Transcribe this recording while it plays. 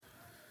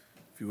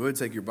If you would,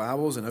 take your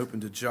Bibles and open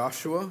to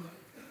Joshua.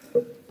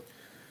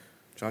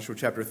 Joshua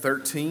chapter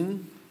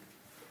 13.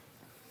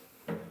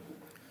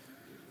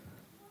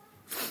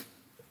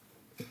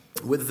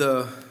 With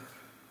the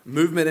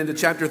movement into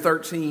chapter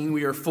 13,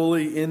 we are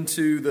fully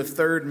into the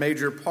third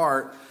major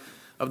part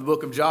of the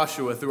book of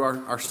Joshua through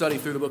our study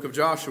through the book of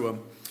Joshua.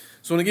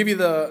 So I want to give you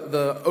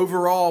the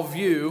overall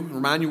view,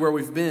 remind you where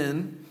we've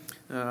been,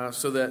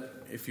 so that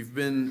if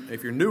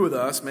you're new with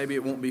us, maybe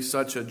it won't be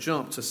such a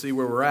jump to see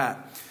where we're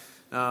at.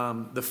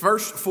 The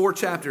first four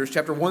chapters,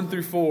 chapter 1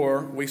 through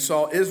 4, we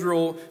saw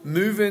Israel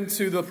move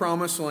into the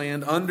promised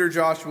land under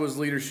Joshua's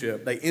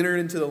leadership. They entered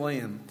into the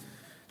land.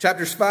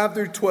 Chapters 5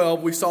 through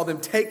 12, we saw them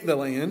take the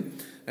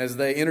land as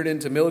they entered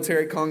into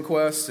military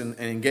conquests and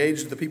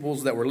engaged the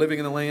peoples that were living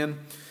in the land.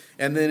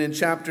 And then in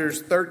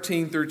chapters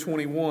 13 through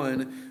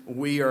 21,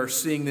 we are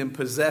seeing them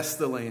possess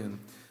the land.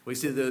 We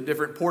see the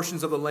different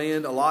portions of the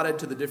land allotted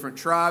to the different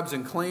tribes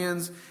and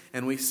clans,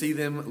 and we see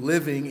them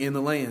living in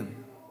the land.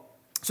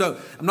 So,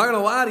 I'm not going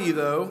to lie to you,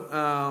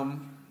 though,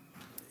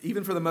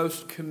 even for the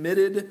most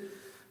committed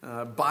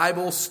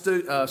Bible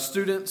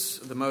students,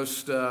 the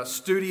most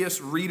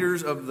studious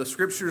readers of the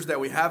Scriptures that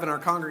we have in our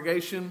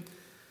congregation,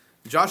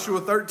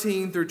 Joshua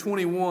 13 through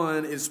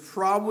 21 is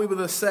probably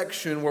the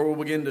section where we'll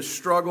begin to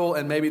struggle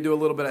and maybe do a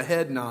little bit of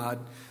head nod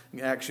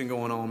action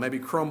going on, maybe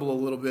crumble a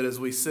little bit as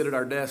we sit at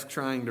our desk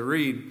trying to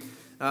read.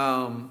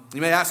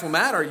 You may ask, well,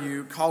 Matt, are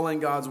you calling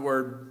God's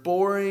Word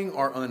boring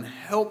or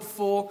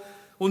unhelpful?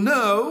 Well,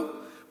 no.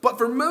 But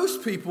for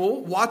most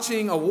people,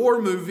 watching a war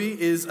movie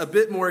is a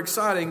bit more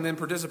exciting than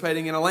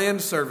participating in a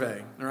land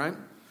survey, all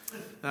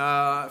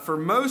right? For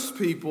most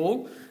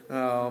people,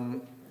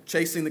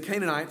 chasing the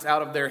Canaanites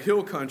out of their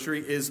hill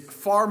country is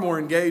far more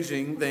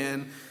engaging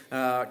than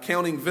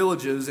counting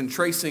villages and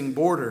tracing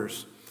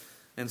borders.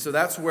 And so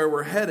that's where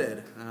we're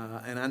headed.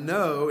 And I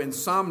know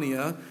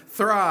insomnia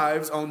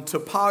thrives on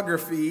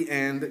topography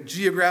and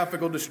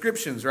geographical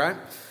descriptions, right?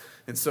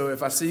 And so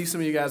if I see some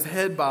of you guys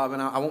head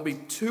bobbing, I won't be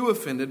too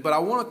offended, but I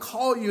want to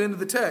call you into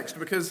the text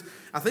because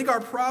I think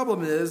our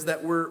problem is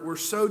that we're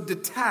so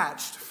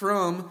detached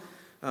from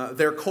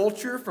their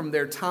culture, from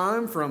their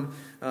time, from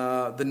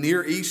the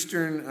Near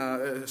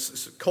Eastern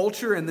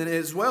culture, and then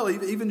as well,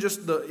 even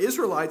just the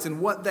Israelites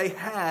and what they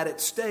had at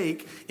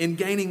stake in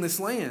gaining this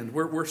land.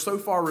 We're so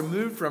far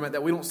removed from it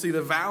that we don't see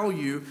the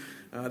value,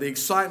 the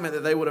excitement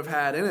that they would have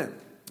had in it.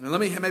 And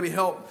let me maybe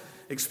help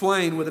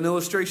explain with an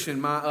illustration.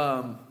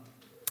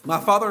 My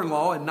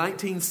father-in-law in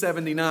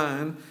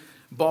 1979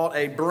 bought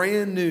a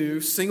brand new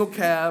single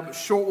cab,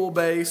 short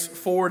wheelbase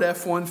Ford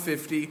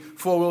F-150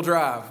 four-wheel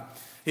drive.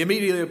 He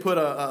immediately put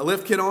a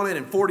lift kit on it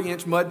and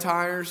 40-inch mud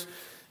tires.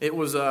 It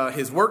was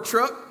his work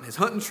truck, his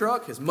hunting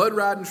truck, his mud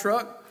riding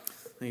truck.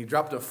 And he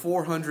dropped a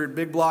 400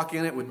 big block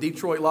in it with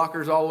Detroit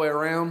lockers all the way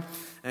around.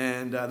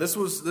 And this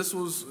was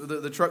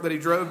the truck that he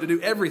drove to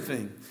do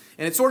everything.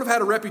 And it sort of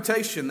had a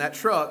reputation, that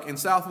truck in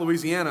South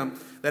Louisiana,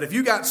 that if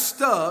you got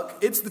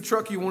stuck, it's the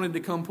truck you wanted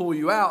to come pull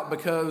you out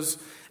because,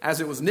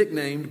 as it was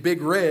nicknamed,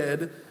 Big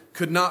Red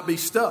could not be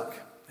stuck.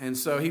 And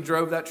so he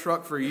drove that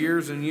truck for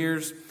years and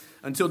years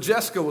until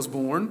Jessica was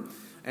born,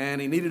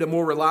 and he needed a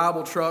more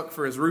reliable truck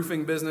for his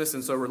roofing business,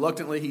 and so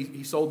reluctantly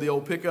he sold the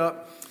old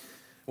pickup.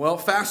 Well,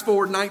 fast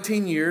forward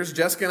 19 years,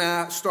 Jessica and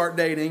I start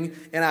dating,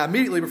 and I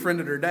immediately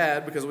befriended her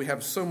dad because we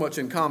have so much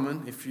in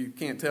common. If you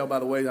can't tell by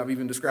the way I've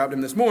even described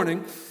him this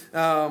morning.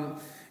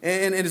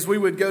 And as we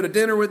would go to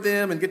dinner with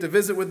them and get to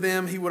visit with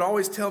them, he would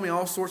always tell me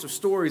all sorts of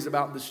stories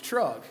about this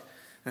truck.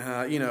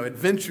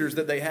 Adventures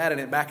that they had in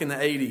it back in the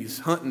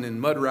 80s, hunting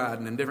and mud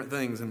riding and different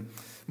things. And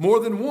more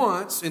than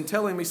once, in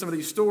telling me some of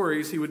these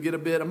stories, he would get a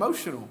bit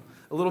emotional,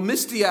 a little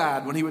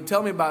misty-eyed when he would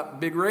tell me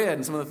about Big Red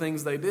and some of the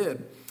things they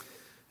did.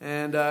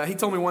 And he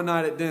told me one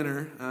night at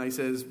dinner, he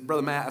says,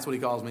 Brother Matt, that's what he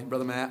calls me,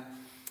 Brother Matt.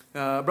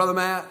 Brother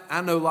Matt, I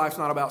know life's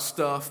not about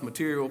stuff,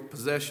 material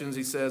possessions,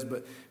 he says,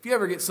 but if you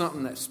ever get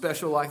something that's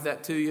special like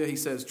that to you, he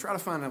says, try to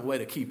find a way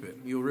to keep it.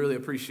 You'll really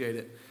appreciate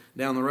it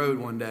down the road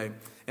one day.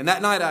 And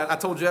that night, I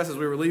told Jess as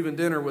we were leaving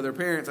dinner with her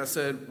parents, I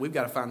said, we've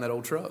got to find that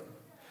old truck.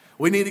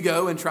 We need to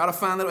go and try to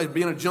find that. It'd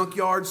be in a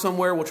junkyard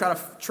somewhere. We'll try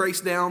to trace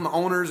down the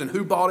owners and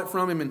who bought it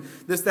from him and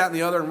this, that, and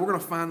the other, and we're going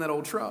to find that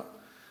old truck.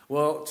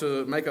 Well,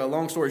 to make a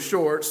long story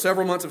short,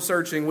 several months of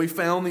searching, we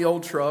found the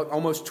old truck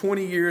almost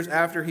 20 years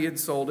after he had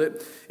sold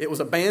it. It was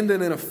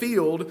abandoned in a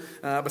field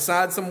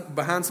behind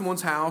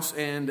someone's house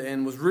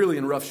and was really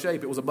in rough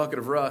shape. It was a bucket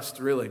of rust,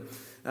 really.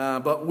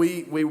 But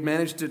we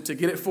managed to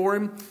get it for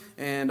him.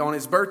 And on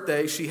his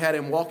birthday, she had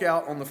him walk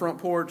out on the front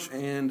porch,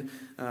 and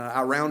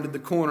I rounded the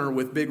corner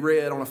with Big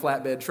Red on a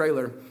flatbed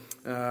trailer,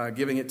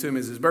 giving it to him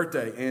as his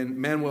birthday. And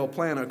Manuel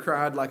Plana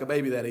cried like a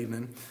baby that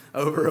evening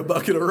over a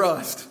bucket of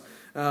rust.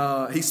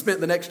 He spent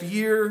the next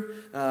year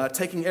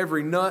taking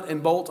every nut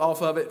and bolt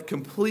off of it,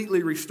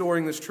 completely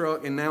restoring this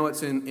truck, and now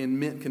it's in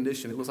mint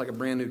condition. It looks like a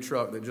brand new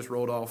truck that just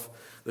rolled off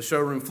the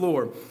showroom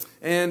floor.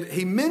 And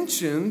he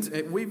mentioned,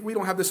 we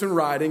don't have this in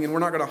writing, and we're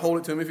not going to hold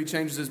it to him if he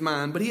changes his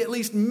mind, but he at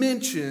least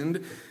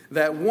mentioned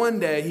that one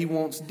day he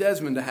wants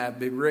Desmond to have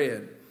Big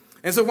Red.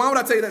 And so why would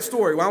I tell you that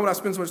story? Why would I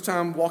spend so much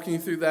time walking you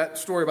through that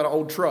story about an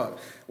old truck?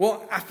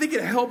 Well, I think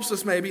it helps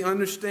us maybe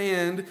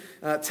understand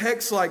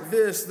texts like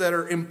this that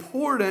are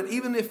important,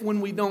 even if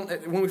when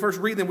we first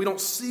read them, we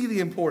don't see the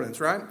importance,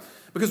 right?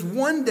 Because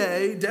one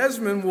day,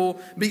 Desmond will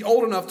be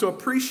old enough to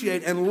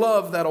appreciate and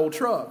love that old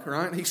truck,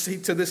 right? He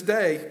to this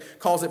day,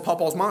 calls it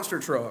Papa's monster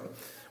truck.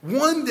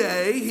 One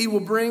day, he will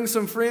bring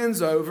some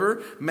friends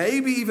over,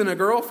 maybe even a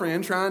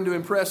girlfriend trying to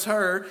impress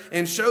her,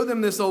 and show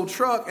them this old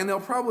truck, and they'll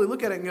probably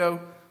look at it and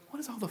go, what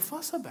is all the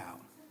fuss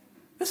about?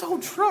 This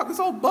old truck, this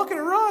old bucket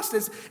of rust,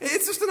 it's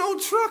just an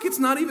old truck. It's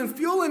not even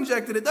fuel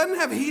injected. It doesn't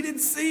have heated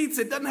seats.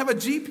 It doesn't have a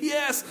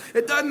GPS.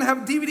 It doesn't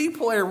have a DVD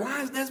player.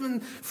 Why is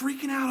Desmond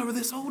freaking out over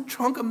this old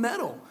trunk of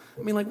metal?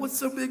 I mean, like, what's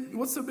so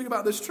big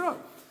about this truck?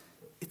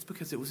 It's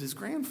because it was his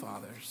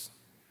grandfather's.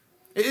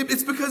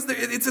 It's because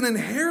it's an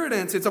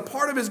inheritance. It's a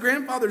part of his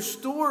grandfather's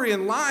story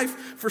and life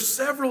for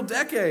several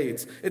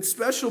decades. It's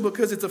special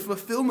because it's a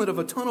fulfillment of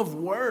a ton of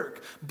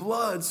work,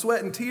 blood,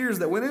 sweat, and tears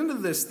that went into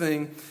this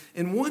thing.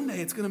 And one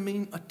day it's going to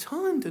mean a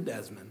ton to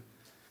Desmond.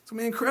 It's going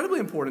to be incredibly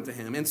important to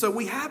him. And so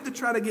we have to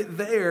try to get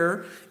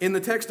there in the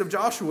text of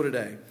Joshua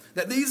today.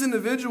 That these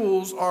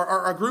individuals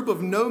are a group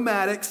of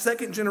nomadic,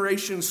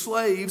 second-generation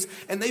slaves,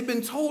 and they've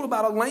been told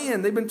about a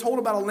land. They've been told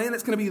about a land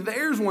that's going to be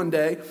theirs one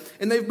day,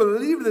 and they've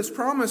believed this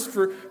promise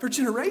for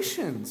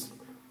generations.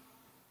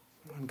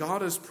 And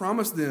God has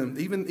promised them,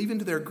 even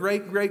to their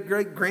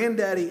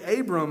great-great-great-granddaddy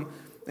Abram,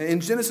 in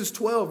Genesis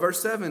 12,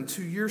 verse 7,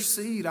 to your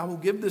seed I will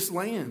give this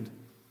land.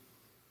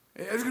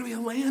 There's going to be a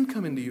land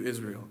coming to you,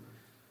 Israel.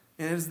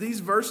 And as these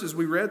verses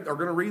we are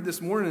going to read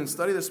this morning and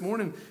study this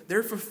morning,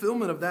 they're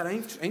fulfillment of that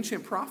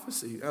ancient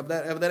prophecy, of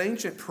that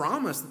ancient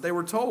promise that they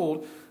were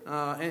told.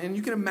 And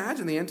you can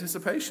imagine the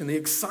anticipation, the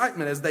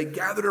excitement as they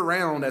gathered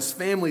around as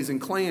families and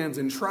clans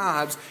and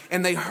tribes,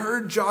 and they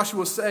heard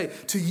Joshua say,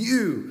 to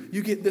you,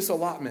 you get this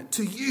allotment.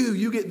 To you,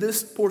 you get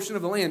this portion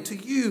of the land. To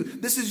you,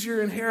 this is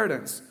your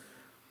inheritance.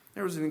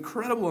 There was an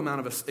incredible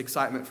amount of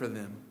excitement for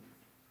them.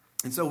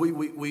 And so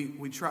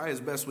we try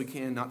as best we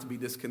can not to be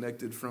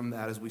disconnected from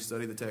that as we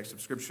study the text of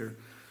Scripture.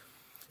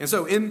 And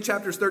so in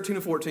chapters 13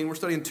 and 14, we're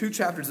studying 2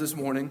 chapters this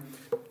morning,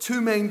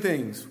 2 main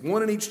things,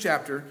 one in each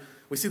chapter.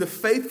 We see the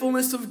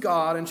faithfulness of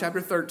God in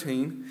chapter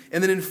 13,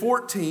 and then in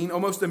 14,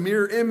 almost a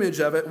mirror image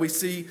of it, we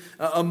see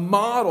a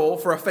model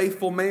for a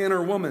faithful man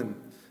or woman,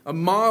 a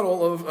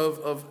model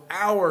of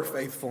our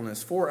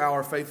faithfulness, for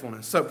our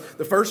faithfulness. So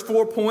the first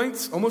 4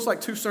 points, almost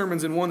like 2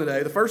 sermons in one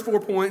today, the first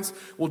 4 points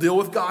will deal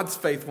with God's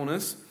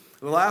faithfulness.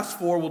 The last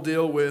 4 will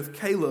deal with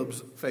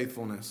Caleb's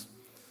faithfulness.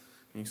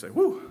 And you say,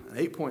 whew, an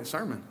 8-point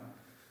sermon.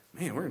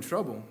 Man, we're in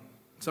trouble.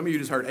 Some of you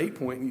just heard 8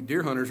 point, and you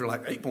deer hunters are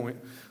like, 8 point.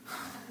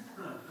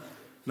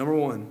 Number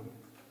 1,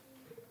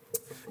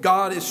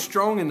 God is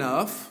strong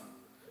enough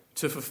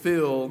to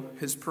fulfill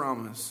his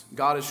promise.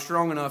 God is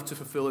strong enough to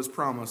fulfill his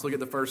promise. Look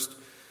at the first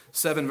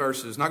 7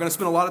 verses. Not going to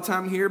spend a lot of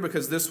time here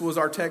because this was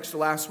our text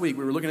last week.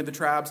 We were looking at the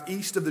tribes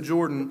east of the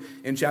Jordan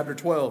in chapter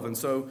 12. And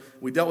so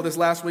we dealt with this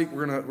last week.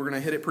 We're going to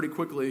hit it pretty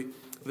quickly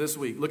this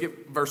week. Look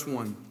at verse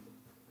 1.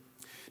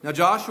 Now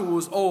Joshua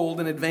was old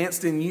and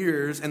advanced in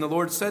years, and the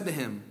Lord said to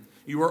him,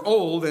 you are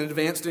old and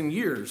advanced in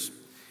years,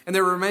 and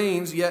there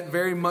remains yet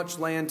very much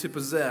land to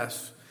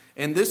possess.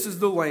 And this is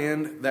the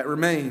land that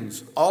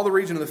remains, all the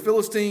region of the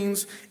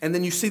Philistines. And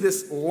then you see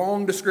this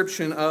long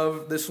description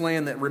of this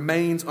land that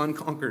remains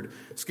unconquered.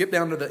 Skip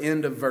down to the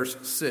end of verse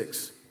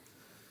 6.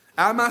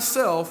 I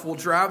myself will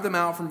drive them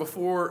out from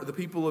before the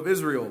people of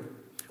Israel.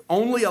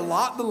 Only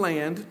allot the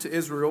land to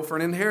Israel for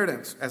an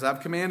inheritance, as I've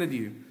commanded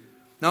you.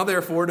 Now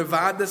therefore,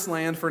 divide this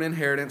land for an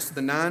inheritance to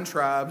the 9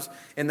 tribes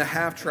and the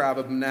half-tribe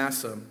of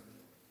Manasseh.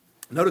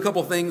 Note a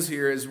couple things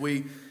here as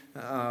we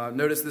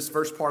notice this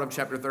first part of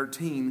chapter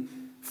 13.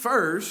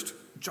 First,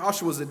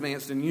 Joshua's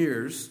advanced in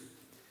years,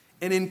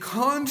 and in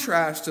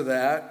contrast to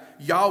that,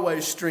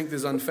 Yahweh's strength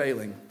is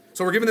unfailing.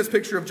 So we're given this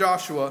picture of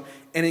Joshua,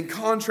 and in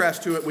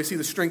contrast to it, we see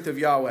the strength of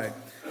Yahweh.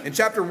 In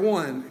chapter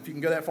 1, if you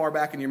can go that far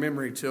back in your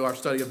memory to our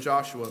study of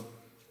Joshua,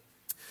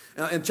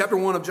 in chapter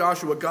 1 of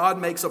Joshua, God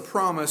makes a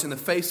promise in the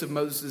face of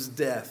Moses'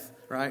 death,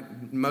 right?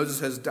 Moses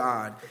has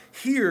died.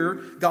 Here,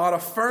 God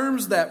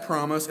affirms that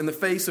promise in the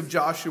face of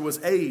Joshua's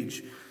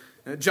age.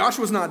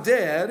 Joshua's not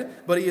dead,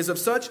 but he is of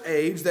such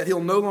age that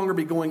he'll no longer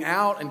be going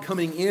out and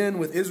coming in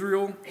with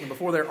Israel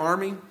before their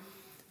army.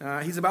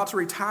 He's about to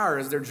retire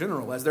as their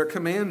general, as their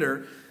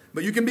commander.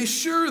 But you can be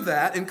sure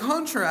that, in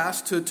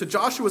contrast to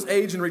Joshua's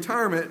age and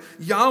retirement,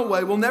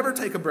 Yahweh will never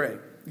take a break.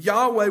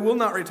 Yahweh will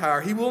not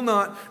retire. He will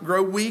not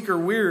grow weak or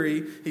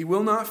weary. He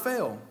will not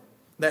fail.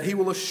 That he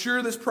will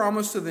assure this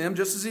promise to them,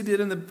 just as he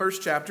did in the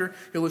first chapter.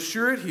 He'll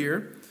assure it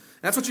here.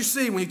 That's what you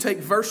see when you take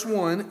verse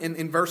 1 and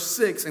in verse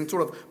 6 and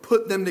sort of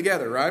put them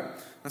together, right?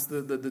 That's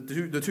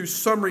the two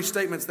summary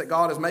statements that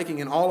God is making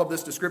in all of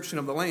this description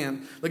of the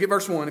land. Look at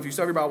verse 1, if you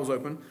still have your Bibles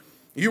open.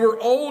 You are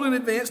old and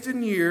advanced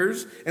in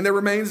years, and there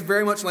remains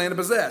very much land to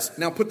possess.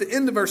 Now put the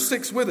end of verse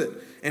 6 with it.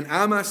 And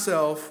I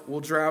myself will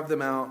drive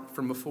them out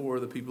from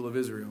before the people of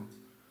Israel.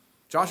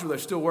 Joshua,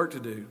 there's still work to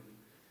do.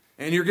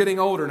 and you're getting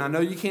older, and I know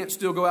you can't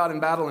still go out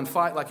and battle and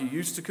fight like you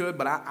used to could,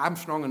 but I'm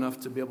strong enough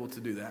to be able to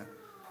do that.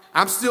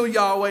 I'm still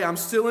Yahweh, I'm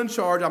still in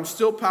charge, I'm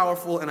still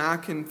powerful, and I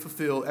can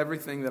fulfill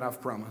everything that I've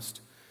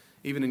promised,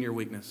 even in your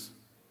weakness.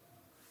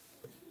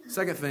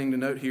 Second thing to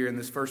note here in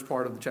this first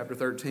part of chapter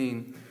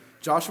 13,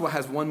 Joshua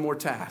has one more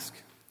task.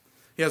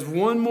 He has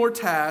one more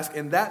task,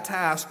 and that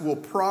task will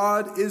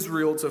prod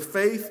Israel to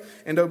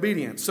faith and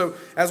obedience. So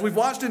as we've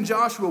watched in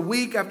Joshua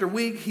week after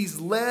week, he's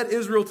led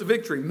Israel to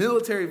victory,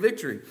 military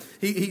victory.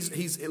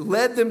 He's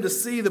led them to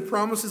see the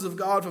promises of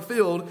God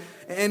fulfilled,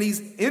 and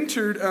he's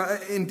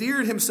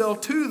endeared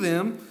himself to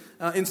them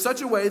in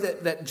such a way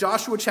that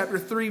Joshua chapter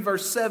 3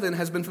 verse 7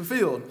 has been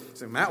fulfilled.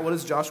 So Matt, what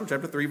is Joshua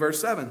chapter 3 verse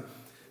 7?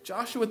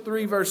 Joshua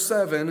 3 verse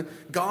 7,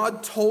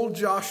 God told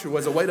Joshua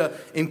as a way to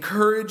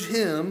encourage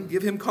him,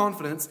 give him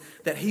confidence,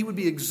 that he would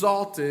be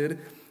exalted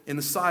in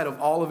the sight of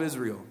all of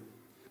Israel.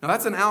 Now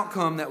that's an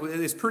outcome that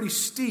is pretty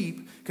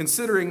steep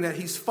considering that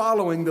he's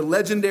following the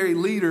legendary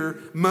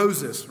leader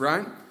Moses,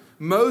 right?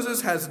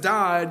 Moses has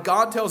died.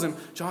 God tells him,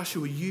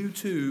 Joshua, you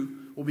too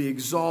will be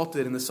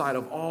exalted in the sight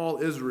of all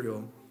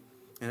Israel.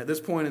 And at this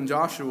point in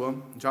Joshua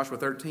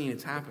 13,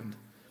 it's happened.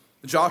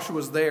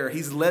 Joshua's there.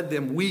 He's led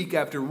them week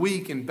after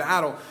week in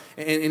battle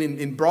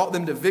and brought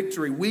them to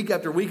victory week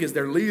after week as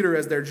their leader,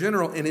 as their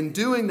general. And in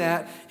doing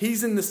that,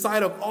 he's in the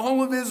sight of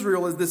all of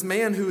Israel as this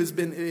man who has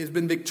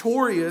been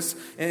victorious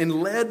and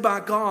led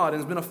by God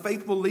and has been a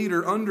faithful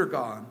leader under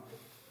God.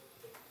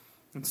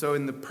 And so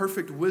in the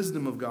perfect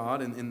wisdom of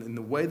God and in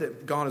the way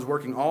that God is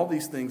working all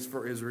these things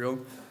for Israel,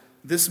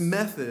 this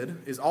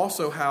method is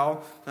also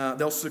how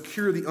they'll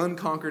secure the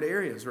unconquered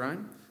areas, right?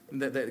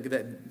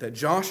 That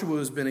Joshua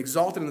has been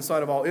exalted in the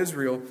sight of all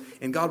Israel,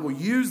 and God will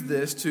use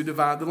this to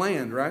divide the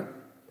land, right?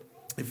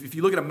 If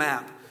you look at a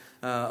map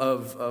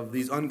of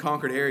these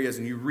unconquered areas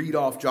and you read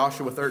off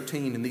Joshua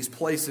 13 and these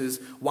places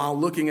while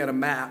looking at a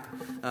map,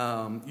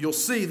 you'll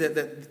see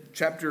that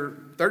chapter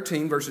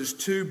 13, verses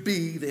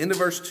 2b, the end of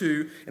verse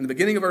 2, and the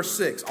beginning of verse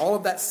 6, all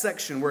of that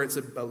section where it's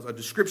a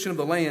description of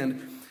the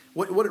land,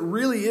 what it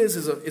really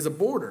is a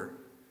border.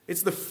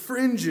 It's the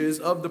fringes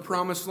of the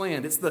promised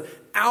land. It's the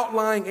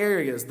outlying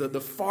areas, the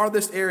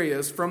farthest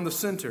areas from the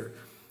center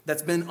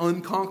that's been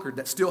unconquered,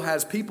 that still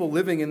has people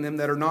living in them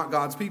that are not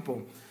God's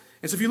people.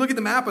 And so if you look at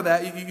the map of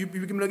that, you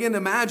can begin to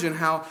imagine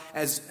how,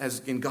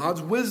 as in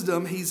God's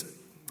wisdom,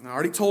 I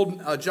already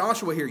told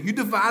Joshua here, you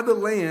divide the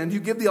land,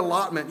 you give the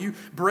allotment, you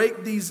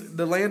break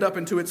the land up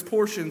into its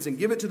portions and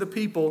give it to the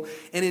people.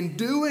 And in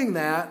doing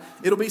that,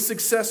 it'll be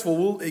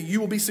successful. You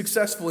will be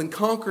successful in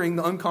conquering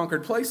the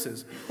unconquered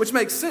places, which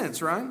makes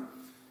sense, right?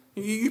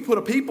 You put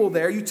a people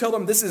there, you tell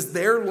them this is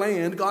their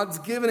land, God's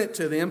given it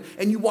to them,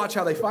 and you watch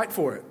how they fight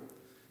for it.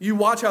 You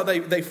watch how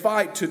they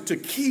fight to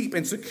keep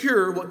and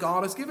secure what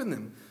God has given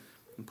them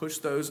and push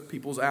those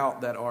peoples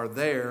out that are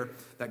there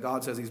that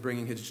God says he's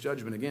bringing his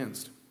judgment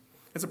against.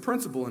 There's a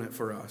principle in it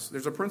for us.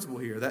 There's a principle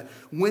here that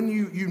when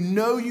you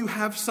know you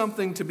have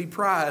something to be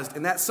prized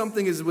and that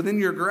something is within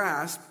your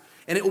grasp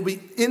and it will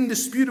be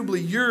indisputably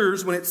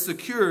yours when it's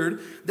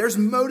secured, there's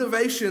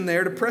motivation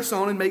there to press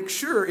on and make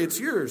sure it's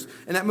yours.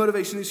 And that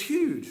motivation is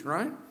huge,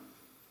 right?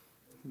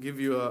 I'll give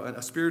you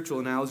a spiritual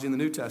analogy in the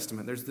New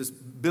Testament. There's this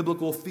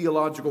biblical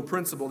theological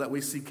principle that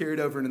we see carried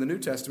over into the New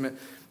Testament.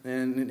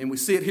 And we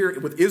see it here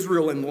with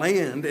Israel and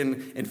land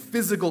and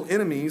physical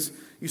enemies.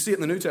 You see it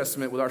in the New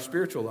Testament with our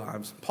spiritual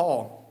lives.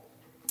 Paul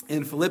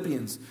in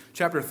Philippians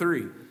chapter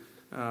 3.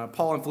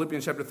 Paul in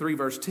Philippians chapter 3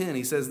 verse 10,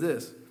 he says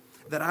this,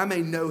 that I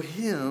may know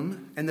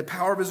him and the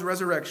power of his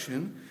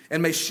resurrection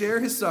and may share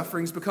his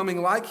sufferings,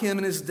 becoming like him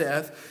in his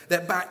death,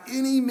 that by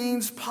any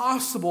means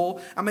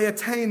possible I may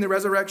attain the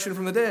resurrection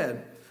from the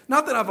dead.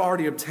 Not that I've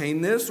already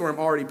obtained this or am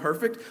already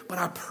perfect, but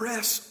I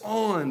press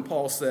on,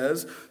 Paul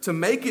says, to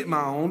make it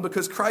my own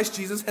because Christ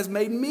Jesus has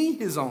made me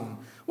his own.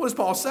 What is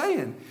Paul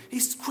saying?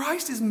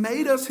 Christ has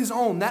made us his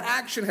own. That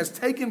action has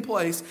taken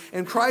place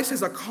and Christ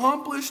has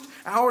accomplished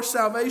our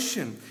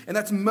salvation. And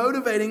that's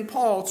motivating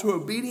Paul to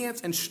obedience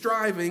and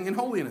striving in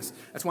holiness.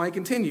 That's why he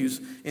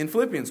continues in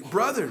Philippians.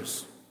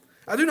 Brothers,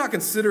 I do not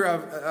consider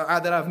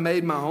that I've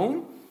made my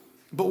own.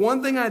 But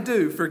one thing I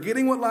do,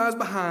 forgetting what lies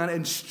behind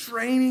and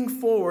straining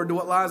forward to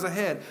what lies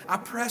ahead, I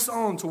press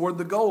on toward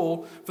the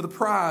goal for the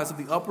prize of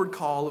the upward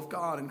call of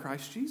God in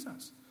Christ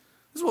Jesus.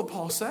 This is what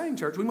Paul's saying,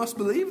 church. We must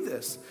believe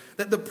this,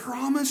 that the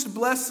promised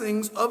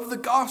blessings of the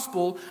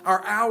gospel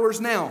are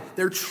ours now.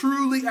 They're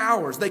truly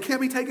ours. They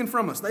can't be taken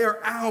from us. They are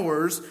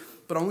ours,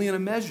 but only in a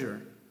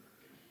measure.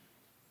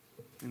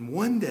 And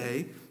one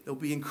day, they'll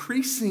be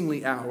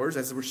increasingly ours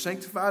as we're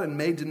sanctified and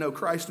made to know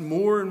Christ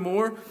more and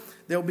more.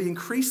 They'll be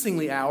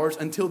increasingly ours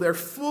until they're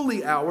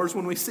fully ours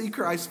when we see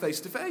Christ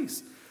face to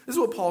face. This is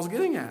what Paul's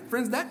getting at.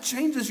 Friends, that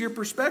changes your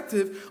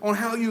perspective on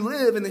how you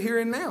live in the here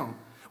and now.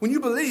 When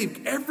you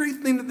believe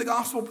everything that the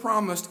gospel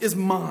promised is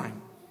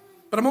mine,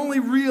 but I'm only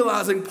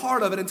realizing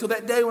part of it until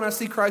that day when I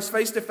see Christ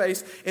face to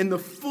face and the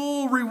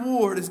full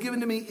reward is given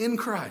to me in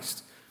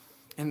Christ.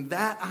 And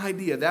that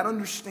idea, that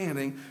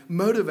understanding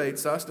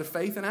motivates us to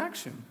faith and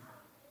action.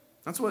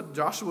 That's what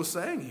Joshua's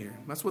saying here.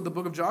 That's what the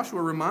book of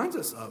Joshua reminds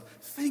us of.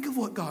 Think of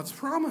what God's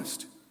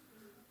promised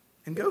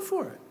and go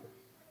for it.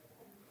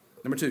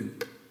 Number 2,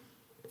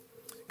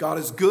 God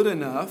is good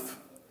enough.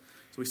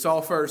 So we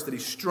saw first that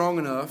he's strong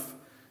enough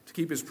to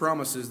keep his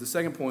promises. The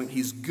second point,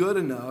 he's good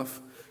enough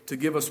to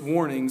give us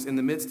warnings in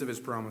the midst of his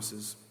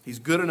promises. He's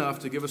good enough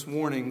to give us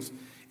warnings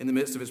in the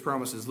midst of his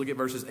promises. Look at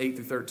verses 8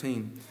 through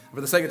 13.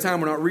 For the sake of time,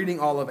 we're not reading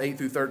all of 8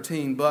 through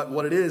 13, but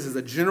what it is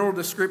a general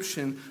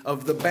description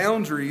of the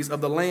boundaries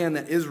of the land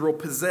that Israel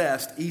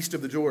possessed east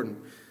of the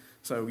Jordan.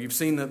 So you've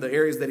seen the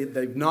areas that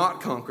they've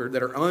not conquered,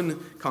 that are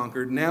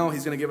unconquered. Now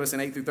he's going to give us in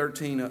 8 through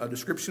 13 a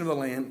description of the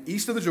land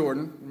east of the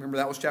Jordan. Remember,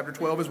 that was chapter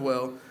 12 as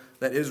well,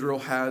 that Israel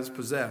has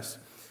possessed.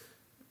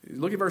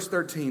 Look at verse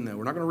 13, though.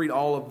 We're not going to read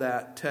all of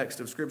that text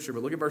of Scripture,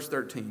 but look at verse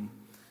 13.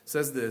 It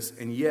says this,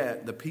 and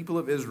yet the people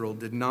of Israel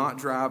did not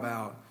drive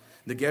out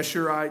the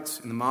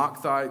Geshurites and the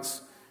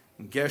Maachathites,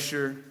 and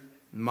Geshur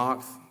and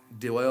Maachath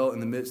dwell in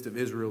the midst of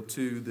Israel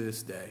to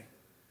this day.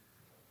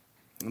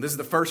 And this is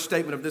the first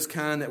statement of this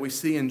kind that we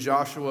see in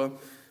Joshua.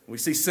 We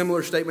see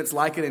similar statements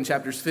like it in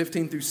chapters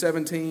 15 through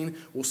 17.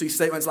 We'll see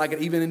statements like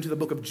it even into the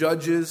book of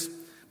Judges.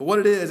 But what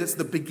it is, it's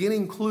the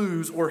beginning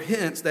clues or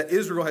hints that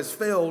Israel has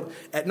failed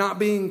at not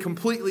being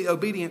completely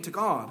obedient to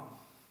God.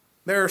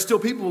 There are still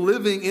people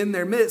living in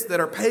their midst that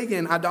are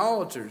pagan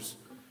idolaters.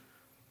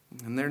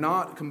 And they're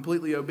not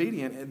completely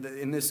obedient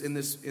in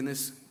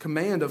this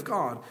command of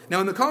God. Now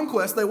in the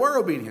conquest, they were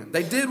obedient.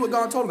 They did what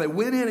God told them. They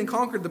went in and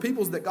conquered the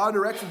peoples that God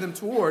directed them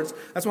towards.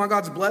 That's why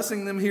God's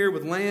blessing them here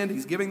with land.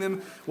 He's giving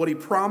them what he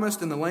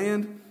promised in the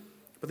land.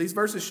 But these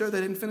verses show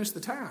they didn't finish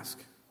the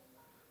task.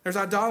 There's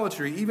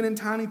idolatry, even in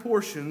tiny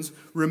portions,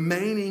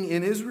 remaining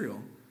in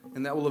Israel.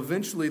 And that will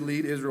eventually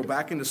lead Israel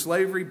back into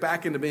slavery,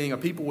 back into being a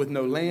people with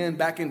no land,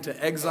 back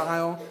into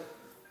exile.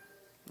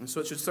 And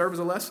so it should serve as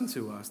a lesson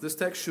to us. This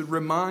text should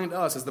remind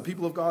us as the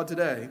people of God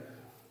today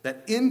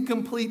that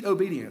incomplete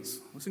obedience,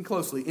 listen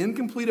closely,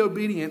 incomplete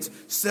obedience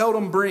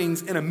seldom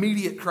brings an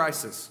immediate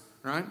crisis,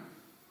 right?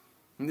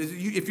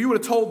 If you would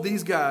have told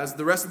these guys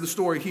the rest of the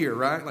story here,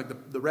 right, like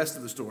the rest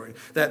of the story,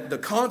 that the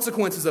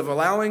consequences of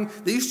allowing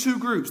these two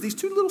groups, these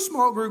two little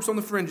small groups on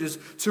the fringes,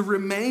 to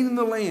remain in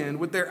the land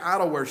with their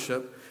idol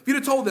worship, if you'd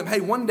have told them,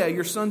 hey, one day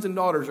your sons and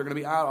daughters are going to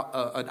be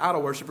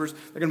idol worshipers,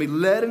 they're going to be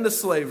led into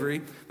slavery,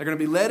 they're going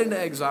to be led into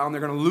exile, and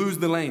they're going to lose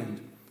the land,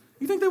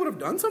 you think they would have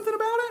done something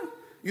about it?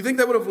 You think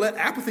they would have let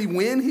apathy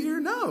win here?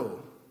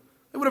 No.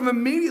 They would have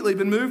immediately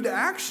been moved to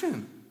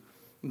action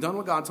and done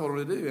what God told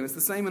them to do. And it's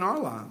the same in our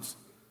lives.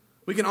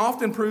 We can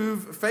often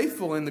prove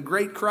faithful in the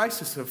great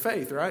crisis of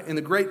faith, right? In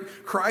the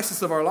great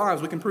crisis of our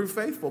lives, we can prove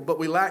faithful, but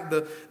we lack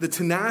the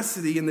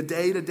tenacity in the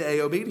day-to-day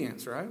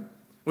obedience, right?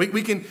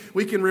 We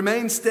can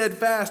remain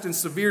steadfast in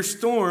severe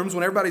storms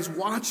when everybody's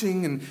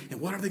watching, and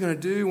what are they going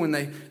to do when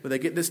they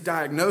get this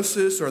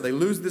diagnosis or they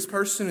lose this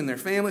person in their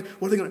family?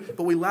 What are they going to?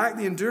 But we lack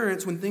the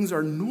endurance when things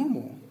are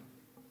normal.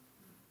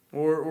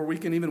 Or we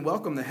can even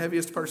welcome the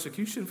heaviest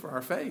persecution for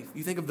our faith.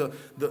 You think of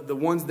the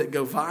ones that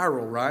go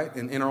viral, right?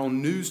 In our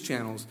own news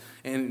channels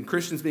and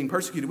Christians being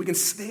persecuted. We can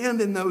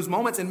stand in those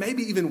moments and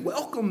maybe even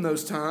welcome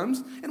those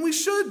times. And we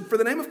should for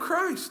the name of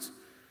Christ.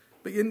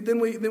 But then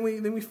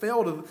we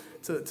fail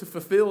to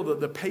fulfill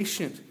the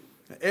patient,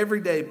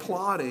 everyday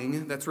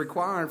plodding that's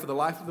required for the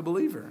life of the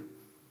believer.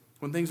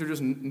 When things are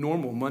just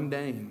normal,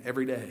 mundane,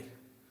 every day.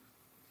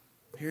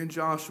 Here in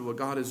Joshua,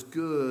 God is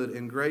good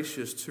and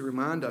gracious to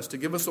remind us, to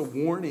give us a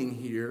warning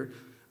here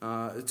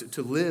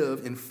to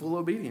live in full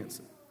obedience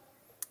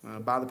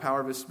by the power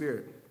of His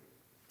Spirit.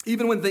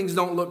 Even when things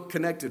don't look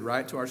connected,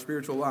 right, to our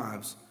spiritual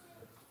lives.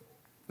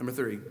 Number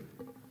 3,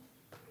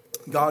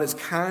 God is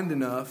kind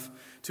enough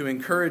to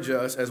encourage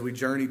us as we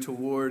journey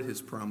toward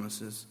His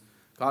promises.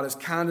 God is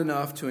kind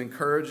enough to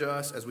encourage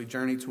us as we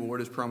journey toward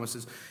His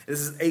promises. This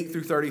is 8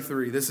 through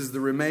 33. This is the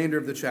remainder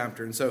of the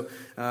chapter. And so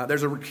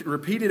there's a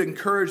repeated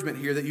encouragement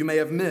here that you may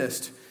have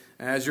missed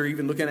as you're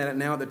even looking at it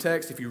now at the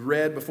text. If you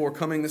read before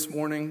coming this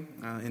morning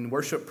in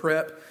worship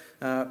prep,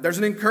 there's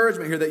an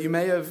encouragement here that you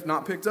may have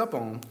not picked up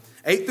on.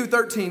 8 through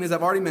 13, as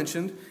I've already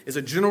mentioned, is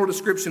a general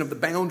description of the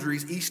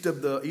boundaries east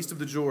of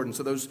the Jordan.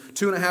 So those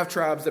 2.5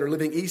 tribes that are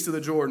living east of the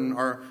Jordan,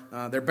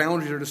 their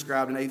boundaries are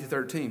described in 8 through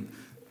 13.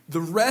 The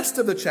rest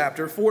of the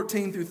chapter,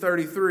 14 through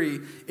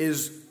 33,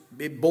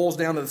 it boils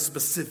down to the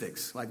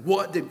specifics. Like,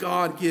 what did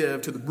God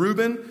give to the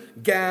Reuben,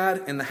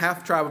 Gad, and the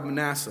half tribe of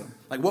Manasseh?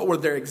 Like, what were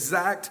their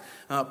exact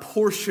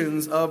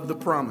portions of the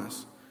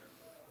promise?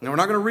 Now, we're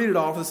not going to read it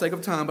all for the sake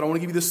of time, but I want to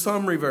give you the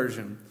summary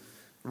version.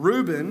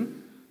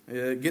 Reuben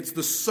gets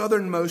the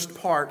southernmost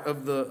part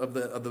of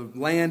the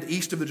land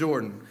east of the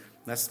Jordan.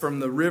 That's from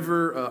the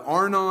river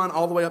Arnon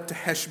all the way up to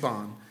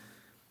Heshbon.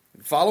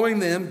 Following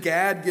them,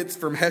 Gad gets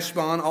from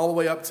Heshbon all the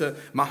way up to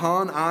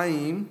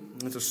Mahanaim.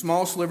 It's a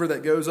small sliver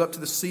that goes up to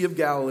the Sea of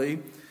Galilee.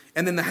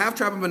 And then the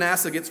half-tribe of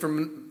Manasseh gets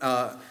from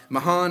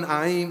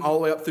Mahanaim all the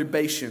way up through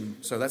Bashan.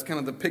 So that's kind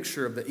of the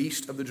picture of the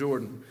east of the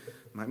Jordan.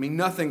 It might mean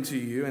nothing to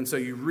you. And so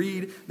you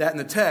read that in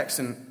the text,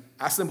 and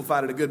I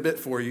simplified it a good bit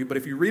for you, but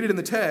if you read it in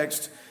the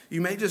text, you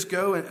may just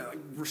go and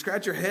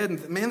scratch your head and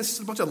think, man, this is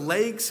a bunch of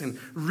lakes and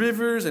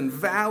rivers and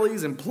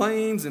valleys and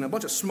plains and a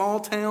bunch of small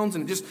towns,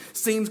 and it just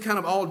seems kind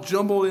of all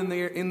jumbled in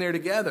there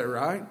together,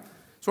 right?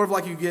 Sort of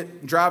like you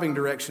get driving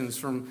directions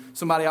from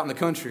somebody out in the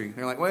country.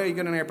 They're like, well, you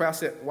go in there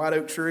past that white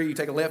oak tree, you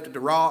take a left at the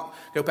rock,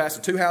 go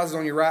past the 2 houses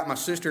on your right. My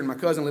sister and my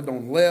cousin lived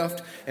on the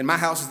left, and my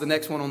house is the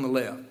next one on the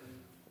left.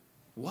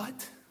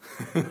 What?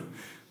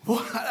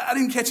 Well, I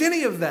didn't catch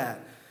any of that.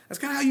 That's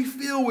kind of how you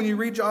feel when you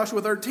read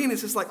Joshua 13.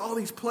 It's just like all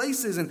these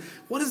places, and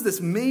what does this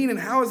mean, and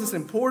how is this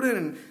important,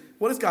 and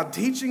what is God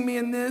teaching me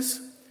in this?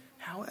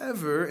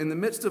 However, in the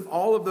midst of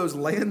all of those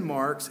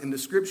landmarks and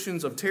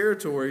descriptions of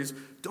territories,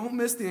 don't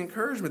miss the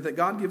encouragement that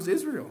God gives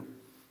Israel.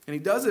 And he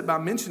does it by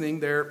mentioning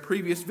their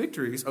previous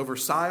victories over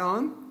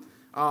Sihon,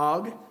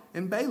 Og,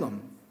 and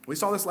Balaam. We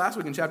saw this last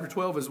week in chapter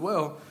 12 as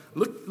well.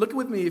 Look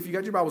with me, if you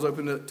got your Bibles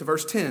open, to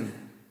verse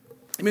 10.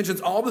 He mentions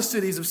all the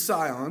cities of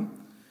Sihon.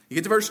 You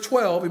get to verse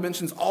 12, he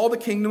mentions all the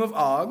kingdom of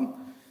Og.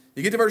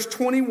 You get to verse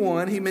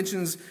 21, he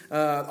mentions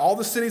all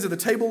the cities of the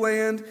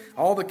tableland,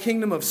 all the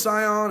kingdom of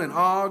Sihon and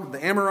Og,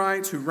 the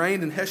Amorites who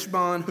reigned in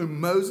Heshbon, whom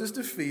Moses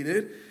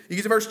defeated. You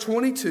get to verse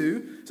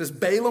 22, it says,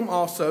 Balaam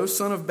also,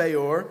 son of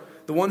Beor,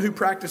 the one who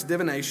practiced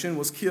divination,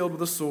 was killed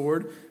with a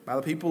sword by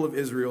the people of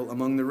Israel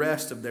among the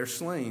rest of their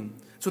slain.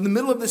 So in the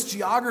middle of this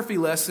geography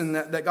lesson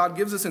that God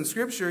gives us in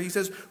Scripture, he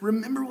says,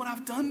 remember what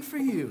I've done for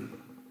you.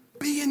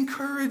 Be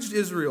encouraged,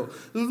 Israel.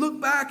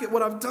 Look back at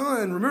what I've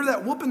done. Remember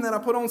that whooping that I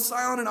put on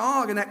Sihon and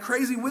Og and that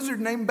crazy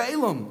wizard named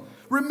Balaam.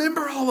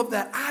 Remember all of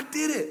that. I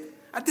did it.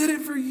 I did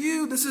it for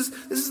you. This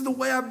is the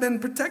way I've been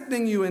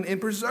protecting you and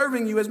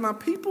preserving you as my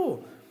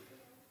people.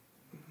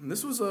 And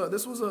this was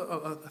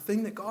a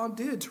thing that God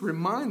did to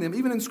remind them,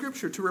 even in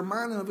Scripture, to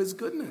remind them of his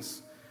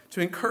goodness,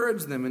 to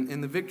encourage them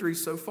in the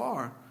victories so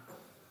far.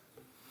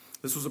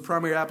 This was a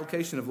primary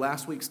application of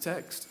last week's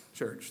text,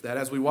 church, that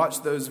as we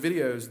watched those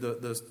videos,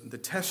 the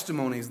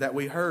testimonies that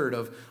we heard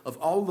of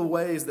all the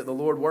ways that the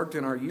Lord worked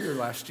in our year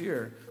last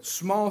year,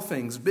 small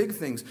things, big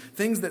things,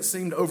 things that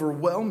seemed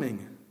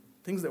overwhelming,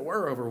 things that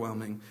were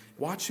overwhelming,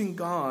 watching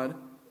God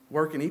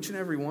work in each and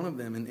every one of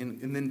them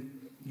and then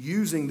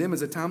using them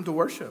as a time to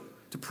worship,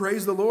 to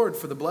praise the Lord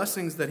for the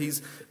blessings that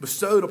he's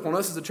bestowed upon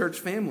us as a church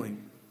family.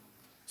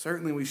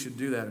 Certainly we should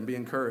do that and be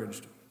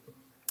encouraged.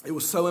 It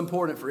was so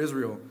important for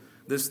Israel,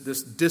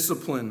 this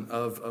discipline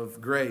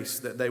of grace,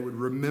 that they would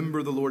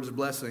remember the Lord's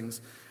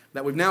blessings,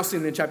 that we've now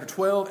seen in chapter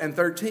 12 and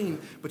 13.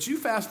 But you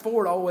fast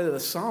forward all the way to the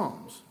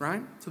Psalms,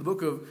 right? To the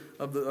book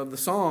of the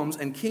Psalms,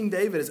 and King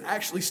David is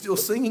actually still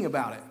singing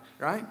about it,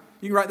 right?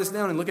 You can write this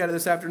down and look at it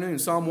this afternoon.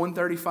 Psalm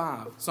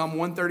 135, Psalm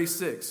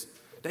 136.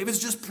 David's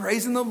just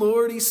praising the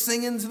Lord. He's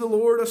singing to the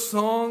Lord a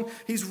song.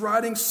 He's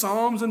writing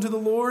psalms unto the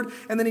Lord.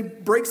 And then he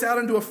breaks out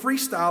into a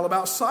freestyle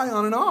about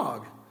Sihon and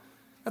Og.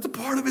 That's a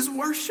part of his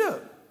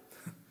worship.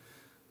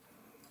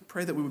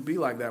 Pray that we would be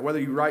like that.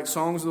 Whether you write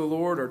songs to the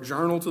Lord or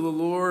journal to the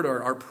Lord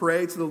or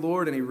pray to the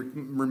Lord and he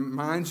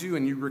reminds you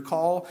and you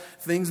recall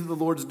things that the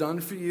Lord's done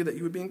for you, that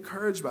you would be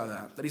encouraged by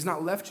that he's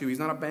not left you, he's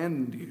not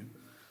abandoned you.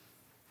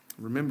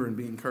 Remember and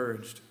be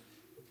encouraged.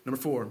 Number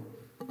 4,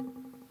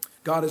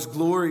 God is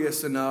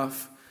glorious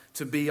enough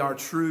to be our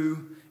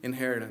true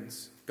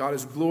inheritance. God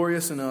is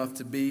glorious enough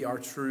to be our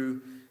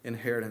true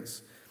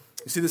inheritance.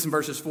 You see this in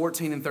verses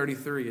 14 and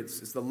 33.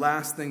 It's the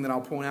last thing that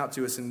I'll point out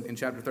to us in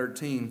chapter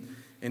 13.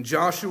 And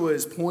Joshua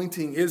is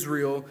pointing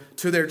Israel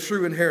to their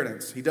true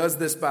inheritance. He does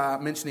this by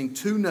mentioning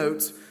 2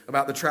 notes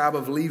about the tribe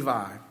of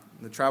Levi.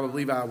 The tribe of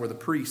Levi were the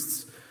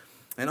priests.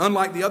 And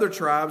unlike the other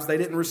tribes, they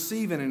didn't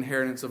receive an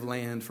inheritance of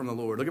land from the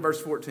Lord. Look at verse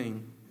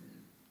 14.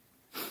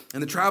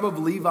 And the tribe of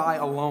Levi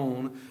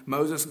alone,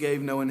 Moses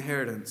gave no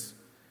inheritance.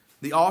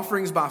 The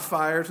offerings by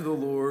fire to the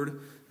Lord,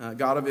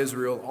 God of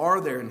Israel,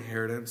 are their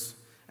inheritance,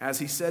 as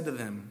he said to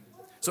them.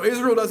 So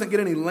Israel doesn't get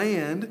any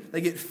land. They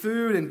get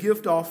food and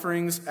gift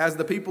offerings as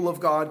the people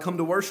of God come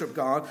to worship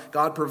God.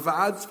 God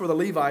provides for the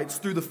Levites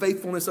through the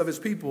faithfulness of his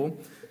people.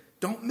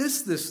 Don't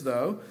miss this,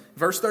 though.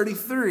 Verse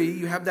 33,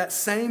 you have that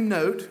same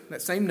note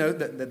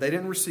that they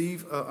didn't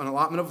receive an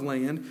allotment of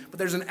land, but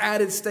there's an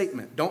added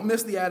statement. Don't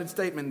miss the added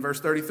statement in verse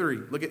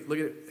 33. Look at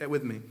it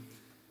with me.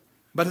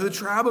 But to the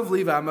tribe of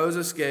Levi,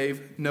 Moses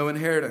gave no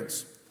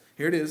inheritance.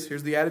 Here it is.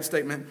 Here's the added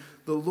statement.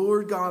 The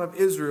Lord God of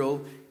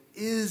Israel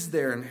is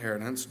their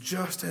inheritance,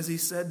 just as he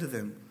said to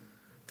them.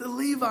 The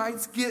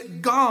Levites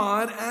get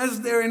God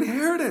as their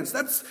inheritance.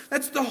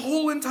 That's the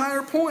whole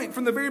entire point.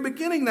 From the very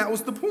beginning, that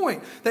was the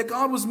point. That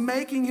God was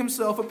making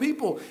himself a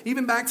people.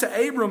 Even back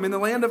to Abram in the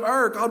land of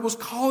Ur, God was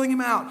calling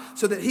him out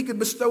so that he could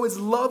bestow his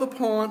love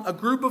upon a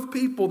group of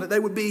people, that they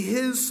would be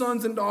his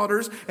sons and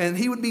daughters, and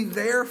he would be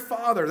their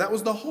father. That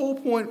was the whole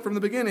point from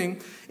the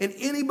beginning. And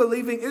any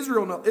believing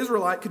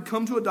Israelite could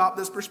come to adopt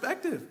this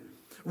perspective,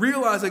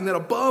 realizing that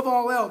above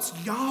all else,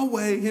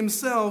 Yahweh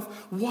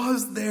himself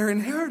was their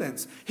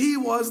inheritance. He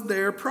was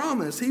their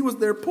promise. He was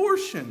their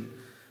portion.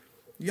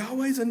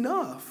 Yahweh's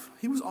enough.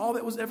 He was all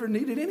that was ever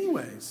needed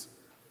anyways.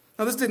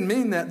 Now, this didn't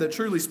mean that the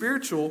truly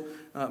spiritual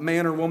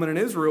man or woman in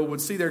Israel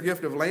would see their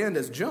gift of land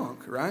as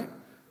junk, right?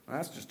 Well,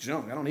 that's just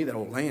junk. I don't need that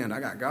old land. I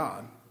got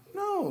God.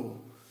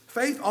 No.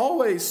 Faith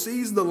always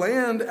sees the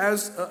land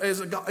as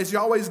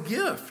Yahweh's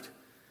gift.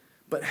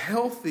 But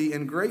healthy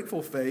and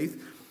grateful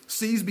faith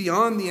sees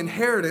beyond the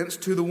inheritance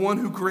to the one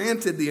who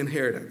granted the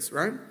inheritance,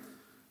 right?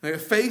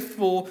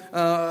 Faithful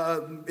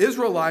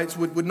Israelites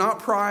would not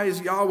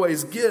prize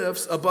Yahweh's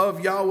gifts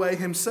above Yahweh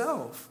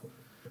himself.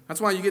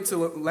 That's why you get to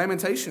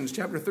Lamentations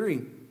chapter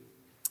 3.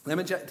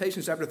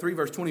 Lamentations chapter 3,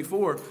 verse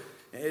 24.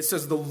 It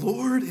says, the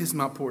Lord is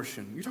my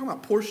portion. You're talking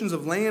about portions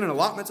of land and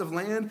allotments of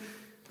land.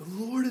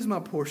 The Lord is my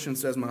portion,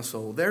 says my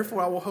soul.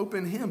 Therefore, I will hope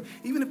in him.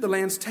 Even if the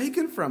land's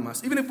taken from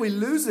us, even if we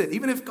lose it,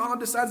 even if God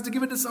decides to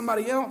give it to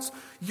somebody else,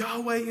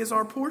 Yahweh is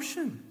our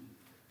portion.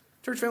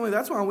 Church family,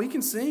 that's why we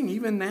can sing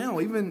even now,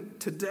 even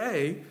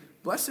today,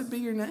 blessed be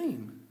your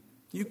name.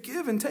 You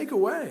give and take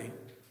away.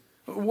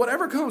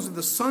 Whatever comes, if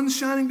the sun's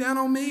shining down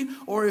on me,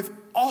 or if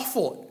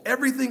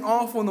everything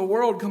awful in the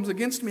world comes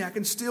against me, I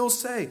can still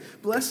say,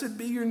 blessed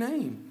be your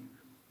name.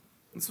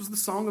 This was the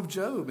song of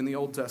Job in the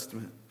Old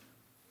Testament.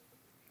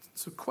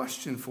 It's a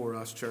question for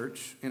us,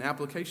 church, in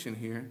application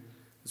here,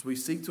 as we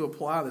seek to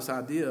apply this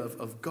idea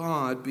of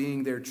God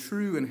being their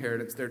true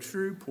inheritance, their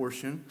true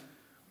portion.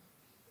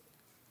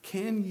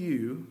 Can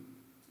you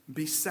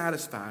be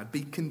satisfied,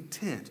 be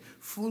content,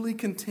 fully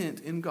content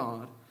in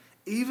God,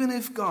 even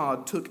if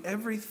God took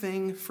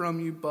everything from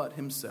you but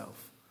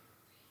himself?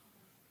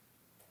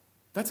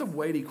 That's a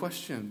weighty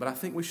question, but I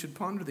think we should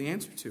ponder the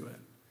answer to it.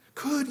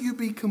 Could you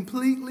be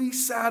completely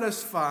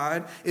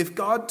satisfied if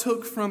God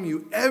took from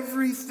you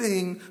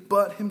everything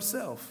but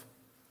himself?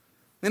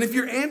 And if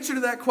your answer to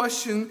that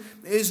question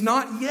is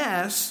not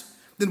yes,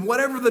 then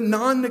whatever the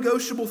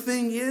non-negotiable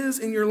thing is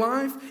in your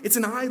life, it's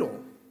an idol.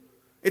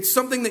 It's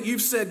something that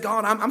you've said,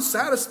 God, I'm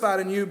satisfied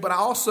in you, but I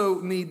also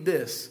need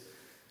this.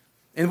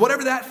 And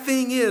whatever that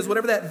thing is,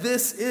 whatever that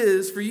this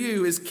is for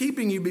you, is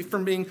keeping you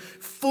from being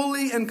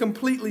fully and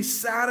completely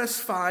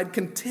satisfied,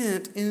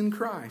 content in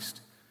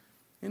Christ.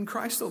 In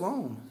Christ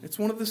alone. It's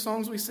one of the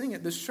songs we sing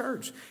at this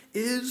church.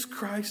 Is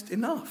Christ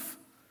enough?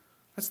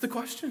 That's the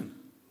question.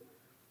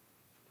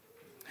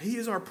 He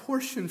is our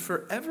portion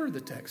forever, the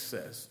text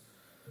says.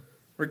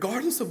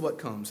 Regardless of what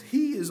comes,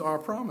 he is our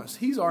promise.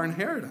 He's our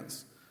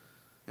inheritance.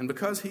 And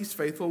because he's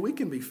faithful, we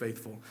can be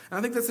faithful. And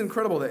I think that's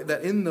incredible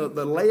that in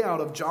the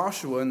layout of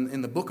Joshua,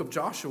 in the book of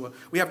Joshua,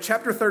 we have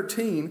chapter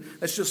 13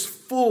 that's just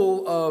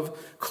full of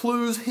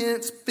clues,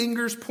 hints,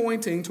 fingers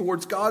pointing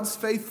towards God's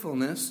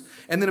faithfulness.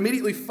 And then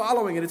immediately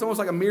following it, it's almost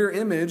like a mirror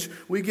image.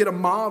 We get a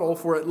model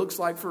for what it looks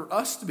like for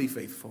us to be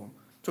faithful.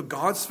 So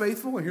God's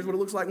faithful, and here's what it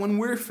looks like when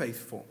we're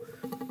faithful.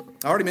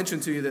 I already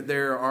mentioned to you that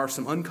there are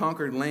some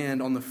unconquered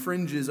land on the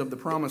fringes of the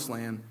promised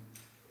land.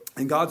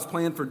 And God's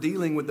plan for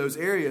dealing with those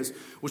areas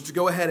was to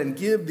go ahead and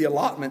give the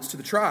allotments to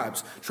the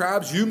tribes.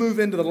 Tribes, you move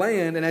into the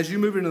land, and as you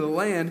move into the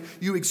land,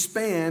 you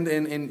expand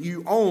and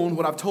you own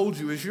what I've told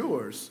you is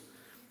yours.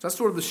 So that's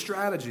sort of the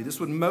strategy. This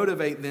would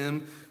motivate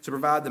them to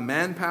provide the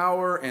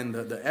manpower and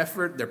the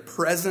effort. Their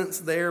presence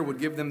there would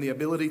give them the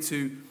ability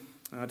to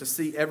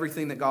see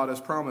everything that God has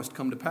promised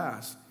come to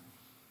pass.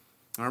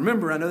 Now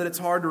remember, I know that it's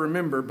hard to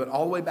remember, but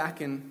all the way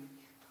back in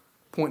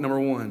point number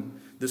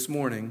 1 this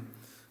morning,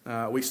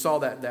 we saw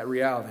that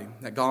reality,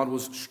 that God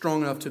was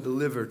strong enough to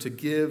deliver, to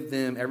give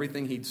them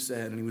everything he'd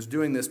said. And he was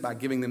doing this by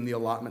giving them the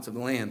allotments of the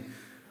land.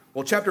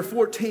 Well, chapter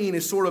 14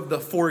 is sort of the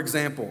for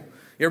example.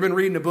 You ever been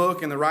reading a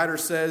book and the writer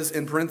says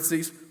in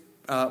parentheses,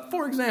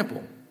 for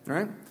example,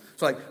 right?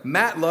 So like,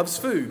 Matt loves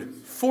food.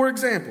 For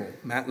example,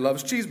 Matt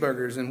loves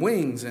cheeseburgers and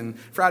wings and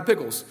fried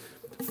pickles.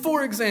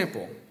 For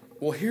example.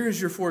 Well, here's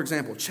your for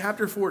example.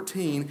 Chapter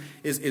 14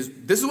 is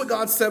this is what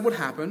God said would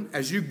happen.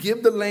 As you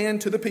give the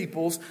land to the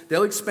peoples,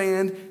 they'll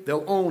expand,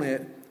 they'll own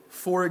it.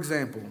 For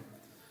example,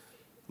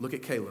 look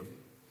at Caleb.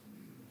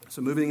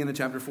 So moving into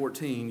chapter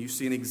 14, you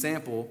see an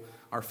example,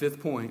 our fifth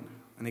point,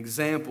 an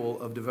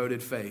example of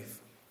devoted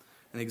faith.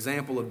 An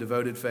example of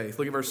devoted faith.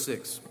 Look at verse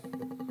 6.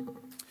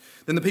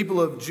 Then the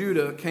people of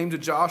Judah came to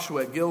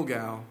Joshua at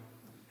Gilgal,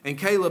 and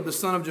Caleb, the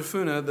son of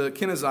Jephunneh, the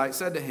Kenizzite,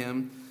 said to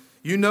him,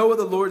 "You know what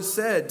the Lord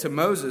said to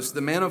Moses,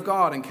 the man of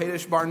God, in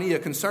Kadesh Barnea,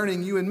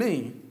 concerning you and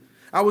me.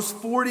 I was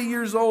 40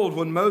 years old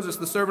when Moses,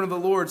 the servant of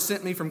the Lord,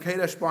 sent me from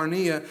Kadesh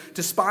Barnea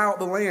to spy out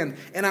the land,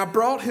 and I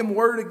brought him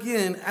word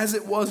again as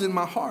it was in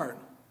my heart.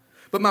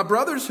 But my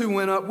brothers who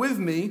went up with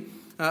me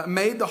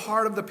made the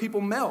heart of the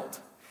people melt.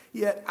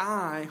 Yet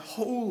I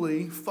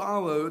wholly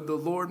followed the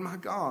Lord my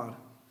God."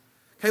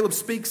 Caleb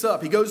speaks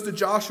up. He goes to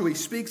Joshua. He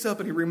speaks up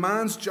and he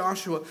reminds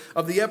Joshua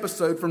of the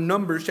episode from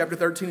Numbers chapter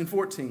 13 and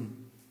 14.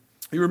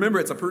 You remember,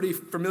 it's a pretty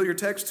familiar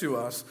text to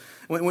us.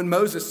 When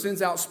Moses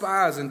sends out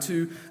spies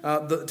to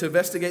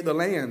investigate the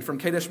land from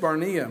Kadesh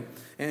Barnea,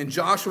 and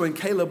Joshua and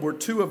Caleb were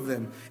two of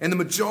them. And the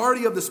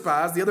majority of the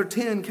spies, the other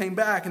 10, came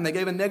back and they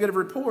gave a negative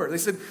report. They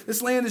said,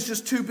 this land is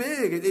just too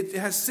big. It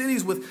has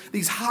cities with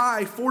these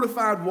high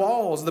fortified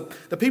walls.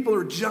 The people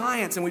are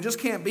giants and we just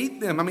can't beat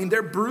them. I mean,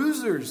 they're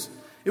bruisers.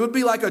 It would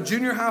be like a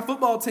junior high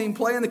football team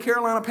playing the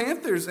Carolina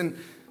Panthers. And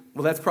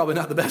Well, that's probably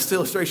not the best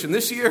illustration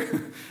this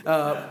year,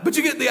 but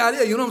you get the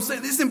idea. You know what I'm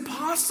saying? It's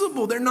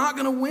impossible. They're not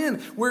going to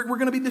win. We're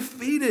going to be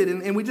defeated,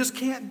 and we just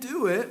can't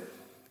do it.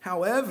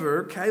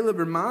 However, Caleb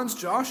reminds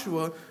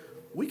Joshua,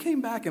 we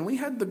came back and we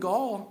had the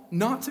gall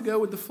not to go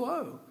with the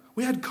flow.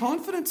 We had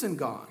confidence in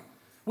God.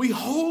 We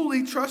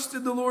wholly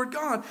trusted the Lord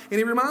God. And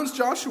he reminds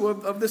Joshua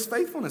of this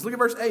faithfulness. Look at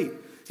verse 8.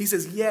 He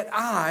says, yet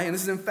I, and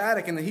this is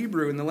emphatic in the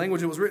Hebrew, in the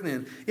language it was written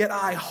in, yet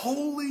I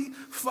wholly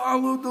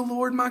followed the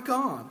Lord my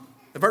God.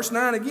 In verse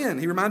 9 again,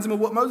 he reminds him of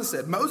what Moses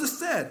said. Moses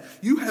said,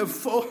 you have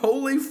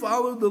wholly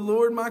followed the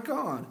Lord my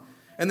God.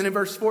 And then in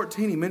verse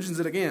 14, he mentions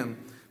it again,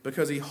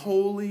 because he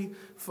wholly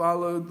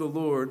followed the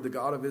Lord, the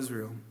God of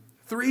Israel.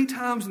 3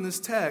 times in this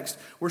text,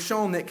 we're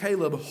shown that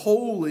Caleb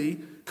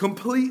wholly,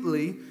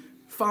 completely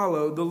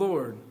followed the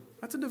Lord.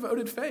 That's a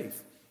devoted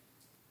faith.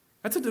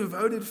 That's a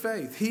devoted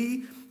faith.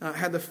 He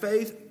had the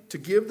faith to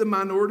give the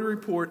minority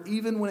report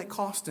even when it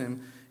cost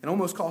him, and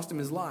almost cost him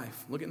his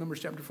life. Look at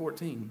Numbers chapter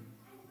 14.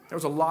 There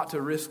was a lot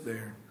to risk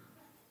there.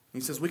 He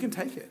says, we can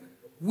take it.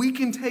 We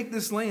can take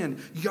this land.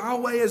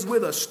 Yahweh is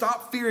with us.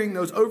 Stop fearing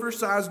those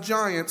oversized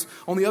giants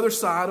on the other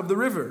side of the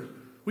river.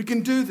 We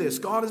can do this.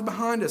 God is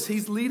behind us.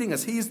 He's leading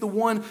us. He's the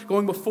one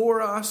going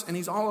before us, and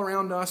he's all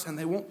around us, and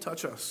they won't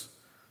touch us.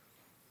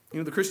 You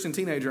know, the Christian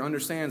teenager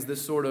understands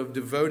this sort of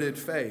devoted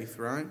faith,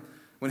 right?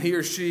 When he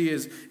or she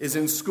is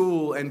in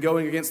school and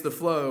going against the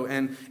flow,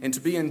 and to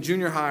be in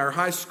junior high or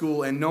high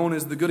school and known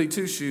as the goody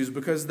two-shoes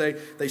because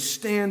they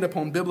stand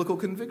upon biblical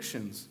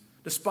convictions,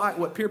 despite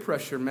what peer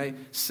pressure may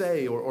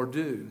say or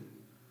do.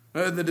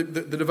 The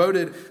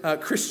devoted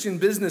Christian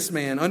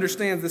businessman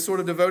understands this sort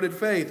of devoted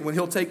faith when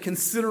he'll take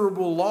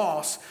considerable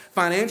loss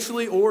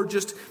financially or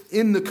just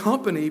in the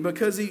company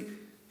because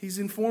he's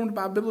informed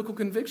by biblical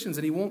convictions,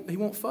 and he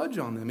won't fudge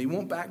on them. He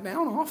won't back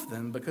down off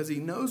them because he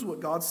knows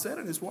what God said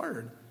in his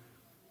word.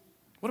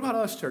 What about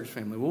us, church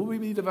family? Will we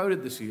be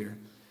devoted this year?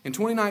 In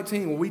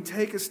 2019, will we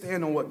take a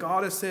stand on what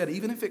God has said,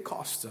 even if it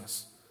costs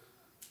us?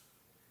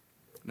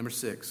 Number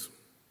 6.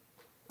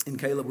 In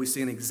Caleb, we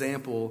see an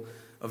example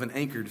of an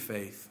anchored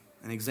faith.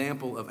 An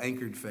example of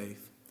anchored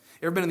faith.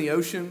 Ever been in the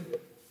ocean?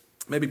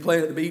 Maybe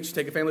playing at the beach,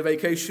 take a family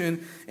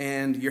vacation,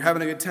 and you're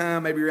having a good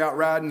time. Maybe you're out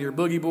riding your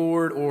boogie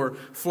board or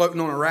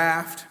floating on a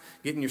raft,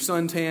 getting your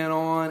suntan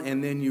on,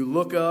 and then you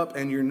look up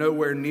and you're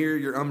nowhere near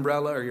your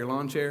umbrella or your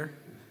lawn chair.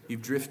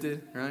 You've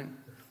drifted, right?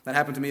 That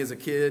happened to me as a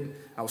kid.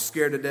 I was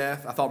scared to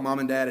death. I thought mom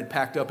and dad had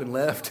packed up and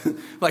left.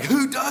 Like,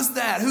 who does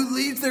that? Who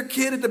leaves their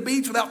kid at the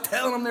beach without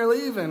telling them they're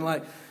leaving?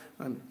 Like,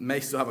 I may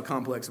still have a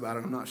complex about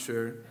it. I'm not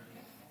sure.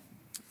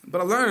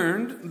 But I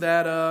learned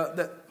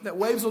that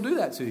waves will do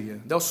that to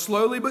you. They'll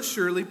slowly but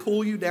surely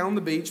pull you down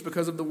the beach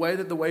because of the way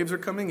that the waves are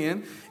coming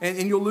in,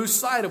 and you'll lose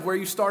sight of where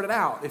you started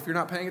out if you're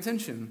not paying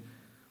attention.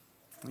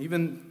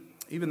 Even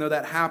though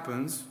that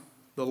happens,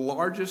 the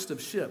largest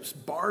of ships,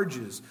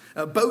 barges,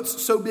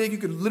 boats so big you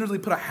could literally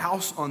put a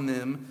house on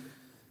them,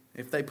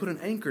 if they put an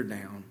anchor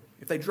down,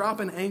 if they drop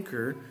an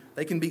anchor,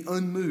 they can be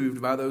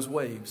unmoved by those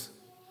waves,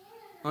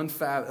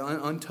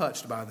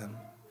 untouched by them.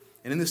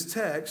 And in this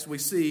text, we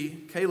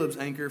see Caleb's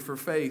anchor for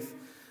faith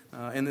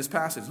in this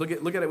passage. Look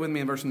at it with me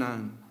in verse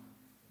 9.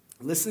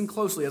 Listen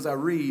closely as I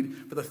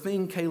read for the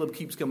thing Caleb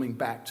keeps coming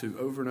back to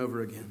over and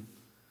over again.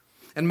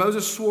 And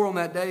Moses swore on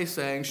that day,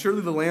 saying,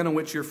 surely the land on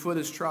which your foot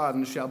is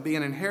trodden shall be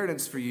an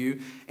inheritance for you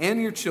and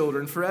your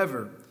children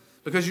forever,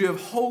 because you have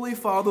wholly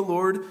followed the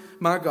Lord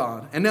my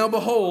God. And now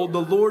behold,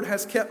 the Lord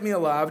has kept me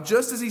alive,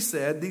 just as he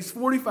said, these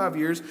 45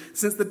 years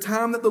since the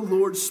time that the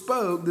Lord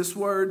spoke this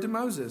word to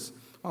Moses,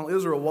 while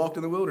Israel walked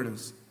in the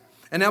wilderness.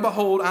 And now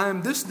behold, I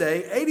am this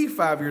day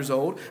 85 years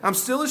old. I'm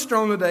still as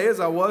strong today as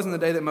I was in the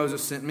day that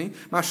Moses sent me.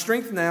 My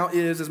strength now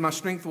is as my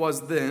strength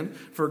was then,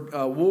 for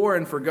war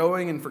and for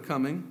going and for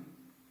coming.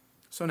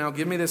 So now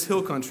give me this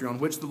hill country on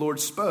which the Lord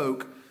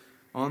spoke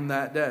on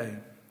that day.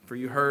 For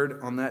you heard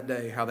on that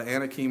day how the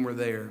Anakim were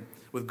there,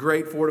 with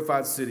great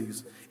fortified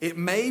cities. It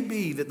may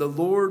be that the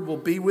Lord will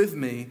be with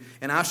me,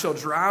 and I shall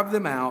drive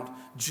them out,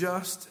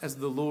 just as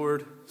the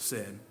Lord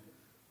said.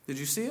 Did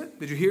you see it?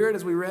 Did you hear it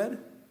as we read?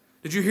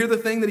 Did you hear the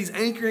thing that he's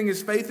anchoring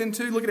his faith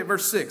into? Look at it,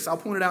 verse 6. I'll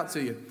point it out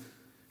to you.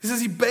 He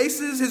says he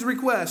bases his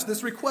request,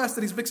 this request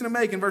that he's fixing to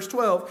make in verse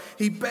 12,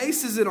 he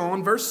bases it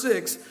on, verse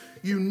 6,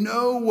 you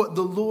know what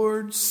the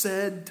Lord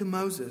said to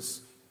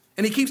Moses.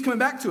 And he keeps coming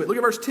back to it. Look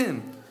at verse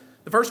 10.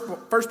 The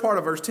first part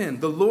of verse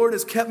 10. The Lord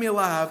has kept me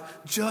alive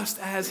just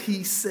as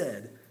he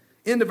said.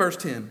 Into verse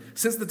 10.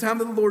 Since the time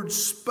that the Lord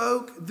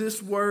spoke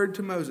this word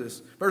to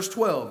Moses. Verse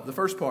 12, the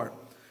first part.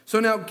 So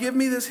now give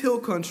me this hill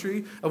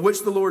country of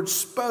which the Lord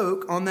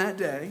spoke on that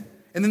day.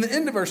 And then the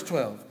end of verse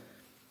 12. It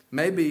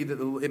may be that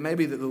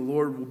the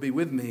Lord will be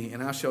with me,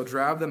 and I shall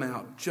drive them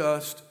out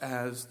just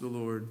as the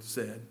Lord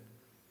said.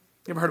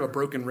 You ever heard of a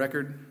broken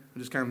record? It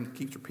just kind of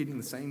keeps repeating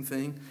the same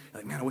thing.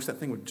 You're like, man, I wish that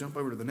thing would jump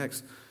over to the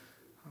next.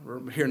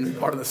 We're hearing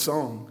part of the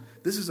song.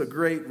 This is a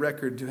great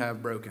record to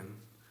have broken.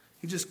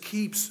 He just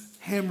keeps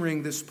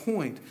hammering this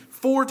point.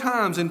 4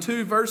 times in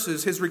 2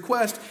 verses, his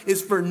request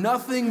is for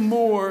nothing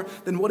more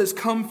than what has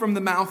come from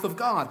the mouth of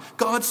God.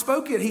 God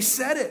spoke it. He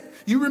said it.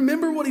 You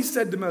remember what he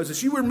said to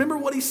Moses. You remember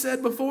what he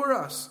said before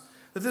us,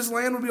 that this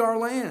land would be our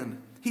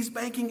land. He's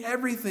banking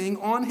everything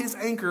on his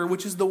anchor,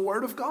 which is the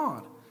word of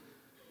God,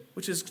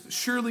 which is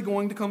surely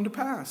going to come to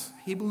pass.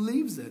 He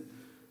believes it.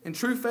 And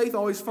true faith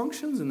always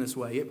functions in this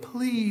way. It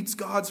pleads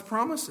God's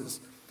promises.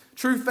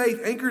 True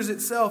faith anchors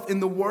itself in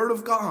the word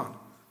of God,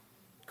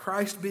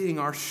 Christ being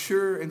our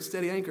sure and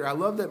steady anchor. I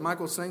love that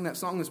Michael sang that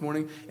song this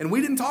morning, and we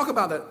didn't talk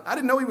about that. I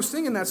didn't know he was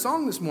singing that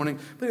song this morning,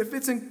 but it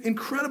fits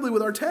incredibly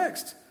with our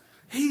text.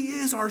 He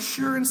is our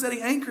sure and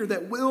steady anchor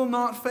that will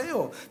not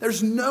fail.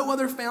 There's no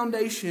other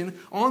foundation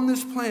on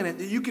this planet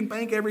that you can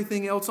bank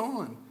everything else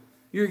on.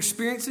 Your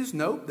experiences,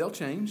 nope, they'll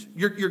change.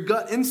 Your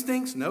gut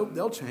instincts, nope,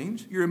 they'll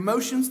change. Your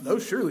emotions,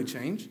 those surely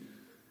change.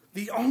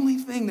 The only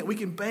thing that we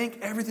can bank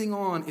everything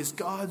on is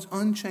God's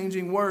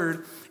unchanging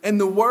word, and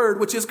the word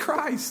which is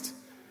Christ.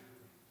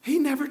 He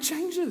never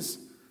changes.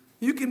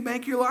 You can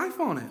bank your life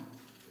on it.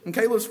 And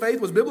Caleb's faith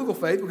was biblical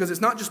faith because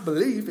it's not just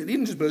belief. He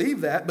didn't just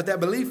believe that, but that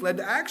belief led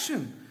to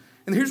action.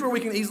 And here's where we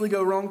can easily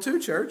go wrong too,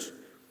 church.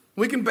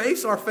 We can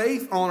base our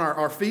faith on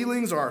our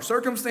feelings or our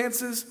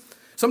circumstances.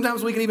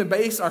 Sometimes we can even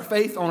base our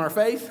faith on our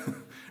faith,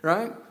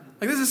 right?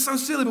 Like, this is so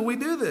silly, but we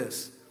do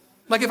this.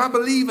 Like, if I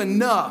believe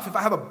enough, if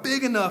I have a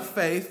big enough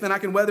faith, then I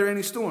can weather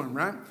any storm,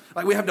 right?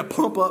 Like, we have to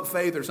pump up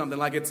faith or something,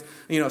 like it's,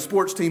 a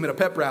sports team at a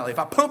pep rally. If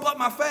I pump up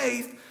my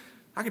faith,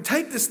 I can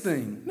take this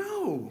thing.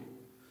 No.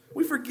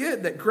 We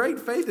forget that great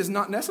faith is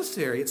not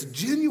necessary. It's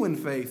genuine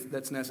faith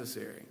that's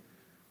necessary.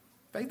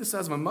 Faith the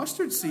size of a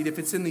mustard seed, if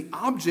it's in the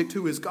object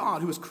who is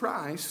God, who is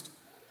Christ.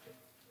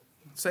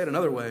 Let's say it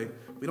another way.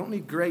 We don't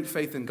need great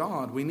faith in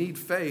God. We need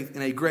faith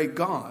in a great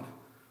God.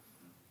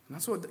 And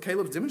that's what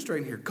Caleb's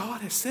demonstrating here.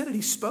 God has said it.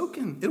 He's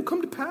spoken. It'll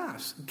come to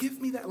pass.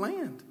 Give me that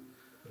land.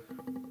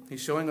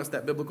 He's showing us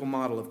that biblical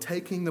model of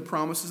taking the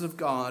promises of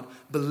God,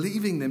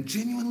 believing them,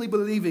 genuinely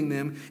believing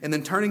them, and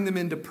then turning them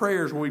into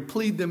prayers where we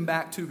plead them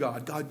back to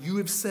God. God, you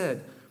have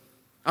said.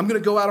 I'm going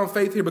to go out on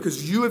faith here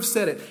because you have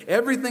said it.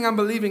 Everything I'm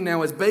believing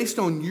now is based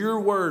on your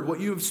word, what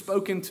you have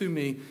spoken to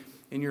me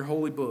in your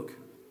holy book.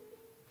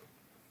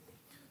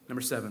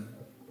 Number 7,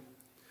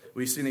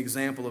 we see an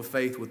example of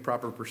faith with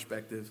proper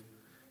perspective.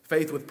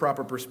 Faith with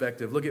proper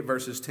perspective. Look at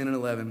verses 10 and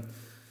 11.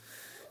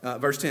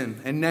 Verse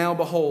 10, and now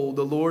behold,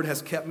 the Lord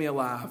has kept me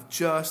alive,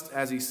 just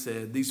as he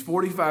said. These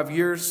 45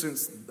 years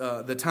since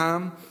the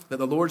time that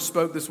the Lord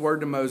spoke this word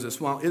to Moses,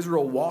 while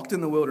Israel walked in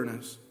the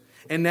wilderness.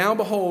 And now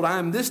behold, I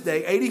am this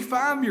day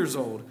 85 years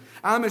old.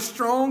 I am as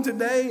strong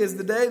today as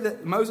the day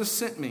that Moses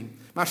sent me.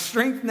 My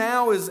strength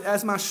now is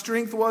as my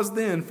strength was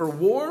then, for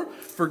war,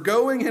 for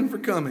going, and for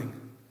coming.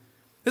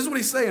 This is what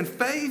he's saying.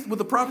 Faith with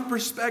a proper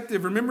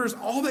perspective remembers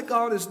all that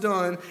God has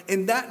done,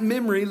 and that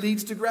memory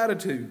leads to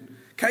gratitude.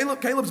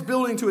 Caleb's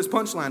building to his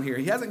punchline here.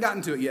 He hasn't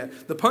gotten to it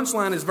yet. The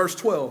punchline is verse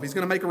 12. He's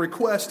going to make a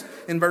request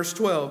in verse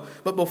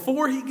 12. But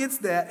before he gets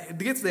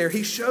there,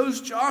 he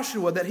shows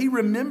Joshua that he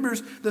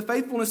remembers the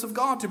faithfulness of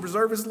God to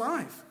preserve his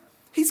life.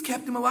 He's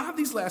kept him alive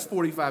these last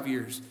 45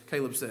 years,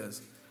 Caleb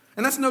says.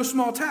 And that's no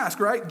small task,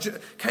 right?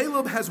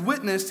 Caleb has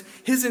witnessed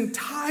his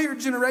entire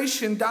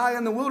generation die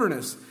in the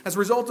wilderness as a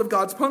result of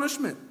God's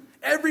punishment.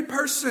 Every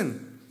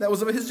person that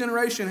was of his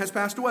generation has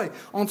passed away.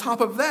 On top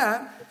of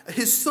that,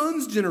 his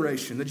son's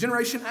generation, the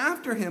generation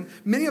after him,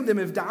 many of them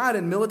have died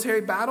in military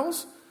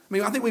battles. I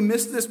mean, I think we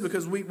missed this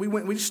because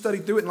we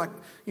studied through it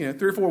in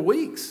 3 or 4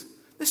 weeks.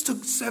 This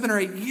took 7 or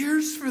 8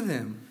 years for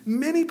them.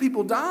 Many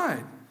people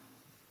died.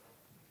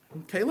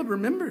 And Caleb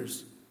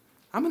remembers,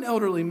 I'm an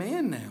elderly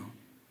man now.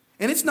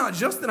 And it's not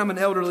just that I'm an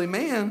elderly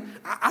man.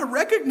 I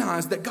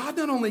recognize that God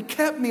not only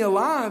kept me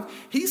alive,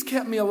 he's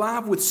kept me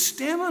alive with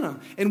stamina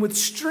and with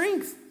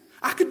strength.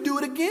 I could do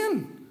it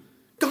again.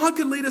 God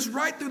could lead us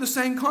right through the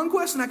same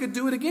conquest, and I could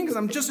do it again because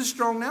I'm just as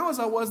strong now as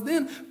I was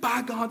then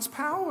by God's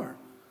power.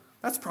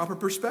 That's proper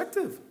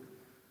perspective.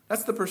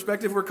 That's the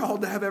perspective we're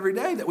called to have every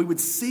day, that we would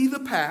see the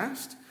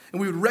past and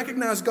we would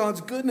recognize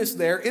God's goodness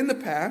there in the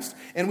past,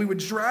 and we would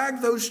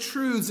drag those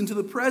truths into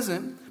the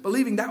present,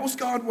 believing that was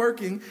God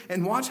working,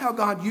 and watch how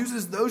God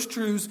uses those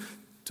truths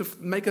to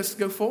make us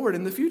go forward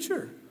in the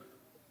future.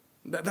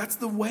 That's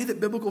the way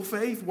that biblical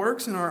faith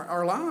works in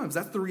our lives.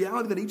 That's the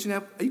reality that each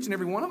and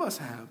every one of us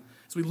have.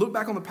 So we look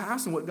back on the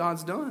past and what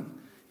God's done.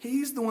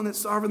 He's the one that's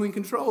sovereignly in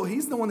control.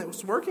 He's the one that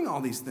was working all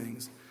these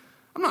things.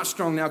 I'm not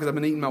strong now because I've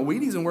been eating my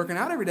Wheaties and working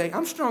out every day.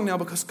 I'm strong now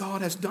because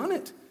God has done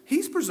it.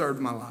 He's preserved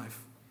my life.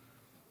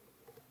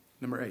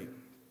 Number 8,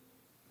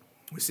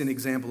 we see an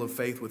example of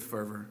faith with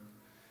fervor.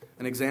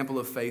 An example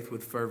of faith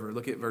with fervor.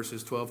 Look at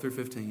verses 12 through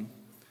 15.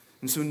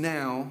 And so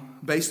now,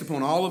 based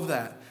upon all of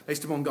that,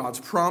 based upon God's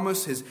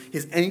promise, his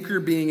anchor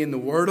being in the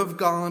Word of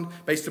God,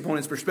 based upon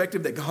his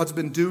perspective that God's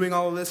been doing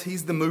all of this,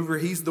 he's the mover,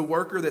 he's the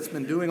worker that's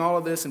been doing all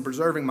of this and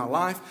preserving my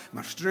life,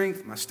 my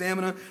strength, my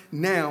stamina.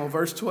 Now,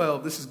 verse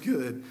 12, this is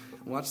good.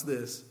 Watch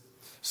this.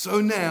 So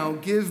now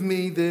give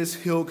me this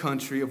hill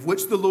country of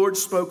which the Lord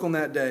spoke on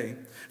that day.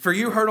 For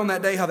you heard on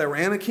that day how there were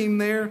Anakim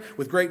there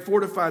with great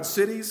fortified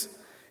cities.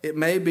 It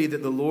may be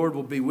that the Lord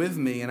will be with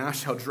me, and I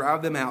shall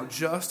drive them out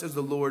just as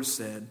the Lord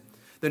said.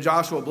 Then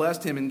Joshua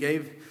blessed him and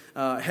gave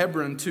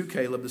Hebron to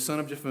Caleb, the son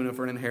of Jephunneh,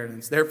 for an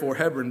inheritance. Therefore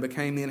Hebron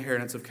became the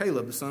inheritance of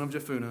Caleb, the son of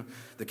Jephunneh,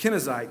 the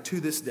Kenizzite, to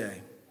this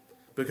day,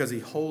 because he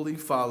wholly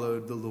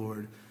followed the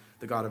Lord,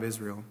 the God of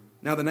Israel.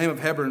 Now the name of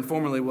Hebron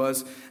formerly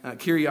was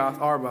Kiriath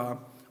Arba.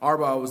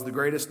 Arba was the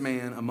greatest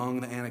man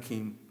among the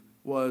Anakim,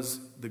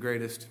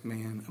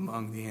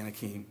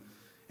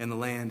 and the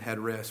land had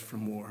rest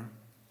from war.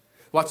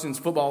 Watching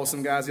football with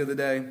some guys the other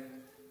day,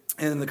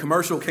 and the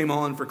commercial came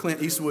on for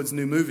Clint Eastwood's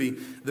new movie,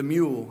 The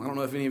Mule. I don't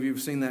know if any of you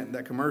have seen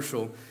that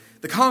commercial.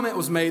 The comment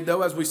was made,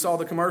 though, as we saw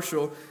the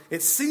commercial,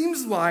 it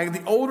seems like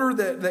the older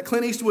that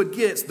Clint Eastwood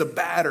gets, the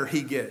badder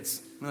he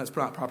gets. No, that's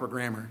not proper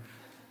grammar.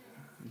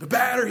 The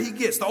badder he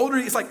gets, the older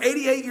it's like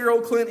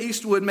 88-year-old Clint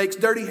Eastwood makes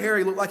Dirty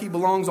Harry look like he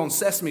belongs on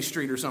Sesame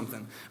Street or something.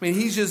 I mean,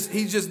 he's just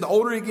the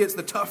older he gets,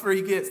 the tougher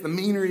he gets, the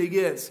meaner he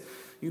gets.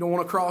 You don't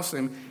want to cross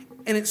him.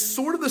 And it's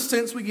sort of the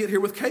sense we get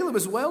here with Caleb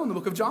as well in the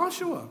book of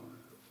Joshua.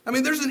 I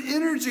mean, there's an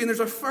energy and there's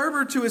a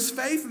fervor to his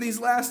faith in these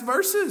last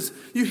verses.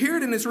 You hear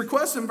it in his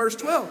request in verse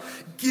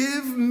 12.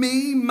 Give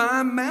me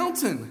my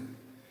mountain.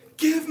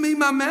 Give me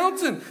my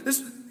mountain.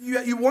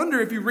 You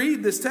wonder if you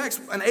read this text,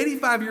 an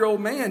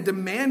 85-year-old man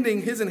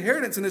demanding his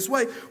inheritance in this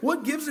way,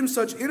 what gives him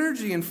such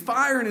energy and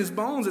fire in his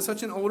bones at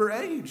such an older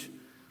age?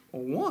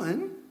 Well,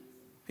 one,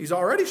 he's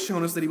already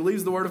shown us that he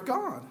believes the word of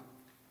God.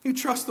 He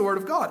trusts the word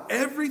of God.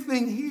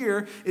 Everything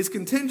here is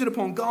contingent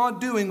upon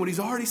God doing what he's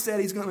already said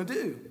he's going to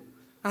do.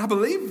 And I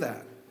believe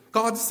that.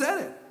 God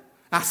said it.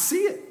 I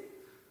see it.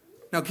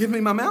 Now give me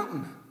my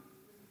mountain.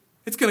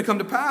 It's going to come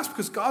to pass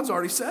because God's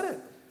already said it.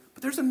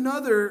 But there's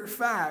another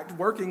fact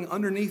working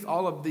underneath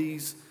all of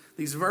these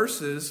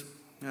verses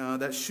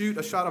that shoot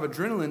a shot of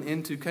adrenaline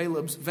into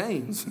Caleb's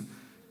veins.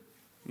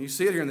 You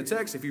see it here in the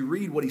text if you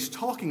read what he's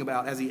talking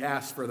about as he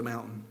asks for the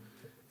mountain.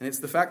 And it's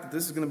the fact that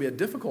this is going to be a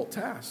difficult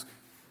task.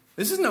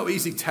 This is no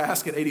easy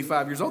task at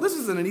 85 years old. This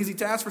isn't an easy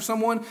task for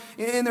someone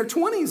in their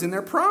 20s, in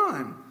their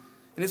prime.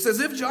 And it's as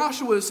if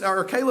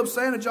Caleb's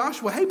saying to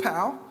Joshua, hey,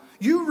 pal,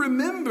 you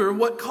remember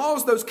what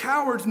caused those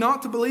cowards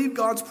not to believe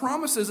God's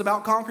promises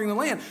about conquering the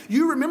land.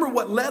 You remember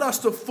what led us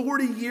to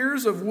 40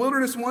 years of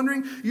wilderness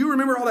wandering. You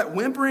remember all that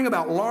whimpering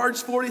about large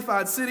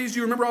fortified cities.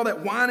 You remember all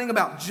that whining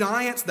about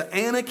giants, the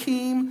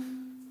Anakim,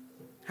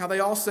 how they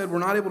all said we're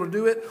not able to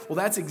do it. Well,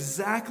 that's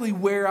exactly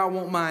where I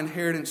want my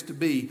inheritance to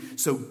be.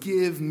 So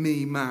give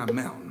me my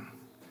mountain.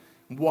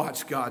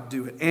 Watch God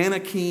do it.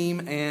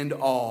 Anakim and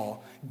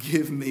all,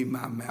 give me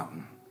my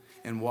mountain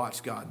and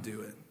watch God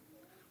do it.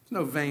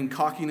 There's no vain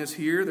cockiness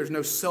here. There's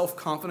no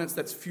self-confidence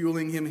that's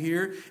fueling him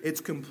here. It's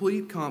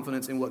complete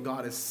confidence in what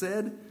God has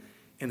said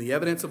and the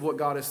evidence of what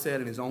God has said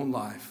in his own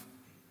life.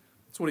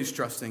 That's what he's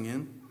trusting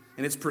in.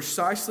 And it's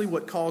precisely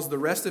what caused the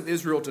rest of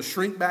Israel to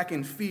shrink back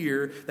in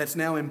fear that's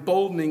now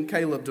emboldening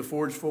Caleb to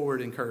forge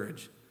forward in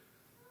courage.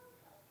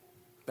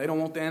 They don't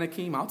want the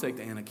Anakim. I'll take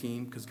the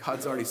Anakim because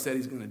God's already said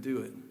he's going to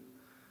do it.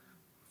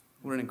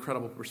 What an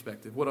incredible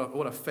perspective.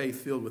 What a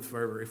faith filled with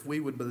fervor. If we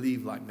would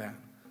believe like that.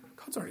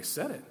 God's already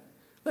said it.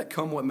 Let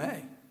come what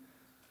may.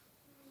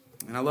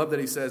 And I love that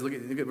he says, look at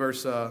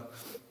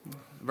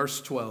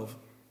verse 12.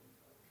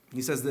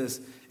 He says this,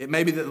 it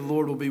may be that the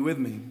Lord will be with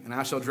me, and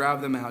I shall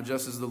drive them out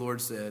just as the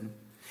Lord said.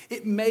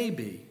 It may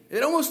be.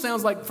 It almost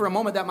sounds like for a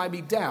moment that might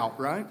be doubt,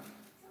 right?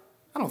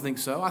 I don't think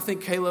so. I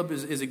think Caleb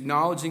is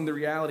acknowledging the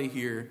reality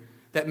here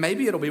that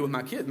maybe it'll be with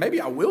my kid. Maybe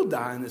I will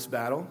die in this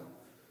battle,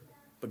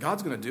 but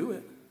God's going to do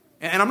it.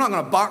 And I'm not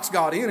going to box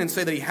God in and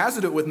say that he has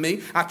to do it with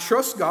me. I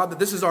trust God that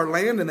this is our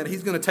land and that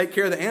he's going to take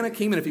care of the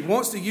Anakim. And if he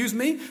wants to use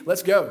me,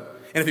 let's go.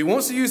 And if he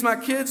wants to use my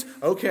kids,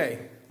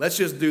 okay, let's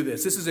just do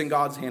this. This is in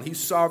God's hand.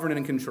 He's sovereign and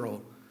in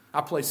control.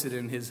 I place it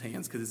in his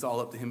hands because it's all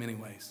up to him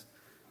anyways.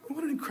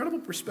 What an incredible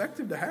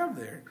perspective to have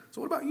there.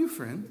 So what about you,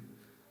 friend?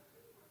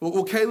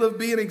 Will Caleb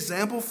be an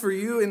example for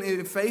you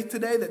in faith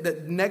today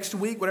that next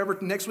week, whatever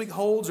next week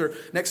holds, or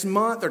next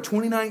month, or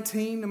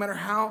 2019, no matter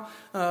how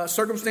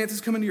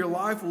circumstances come into your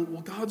life, will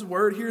God's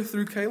word here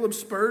through Caleb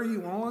spur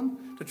you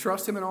on to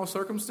trust him in all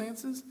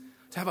circumstances?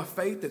 To have a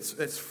faith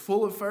that's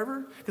full of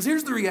fervor? Because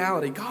here's the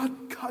reality.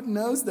 God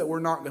knows that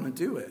we're not going to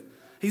do it.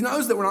 He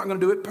knows that we're not going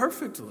to do it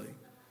perfectly.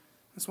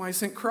 That's why he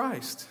sent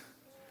Christ.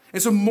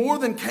 And so more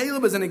than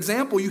Caleb as an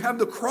example, you have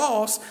the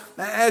cross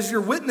as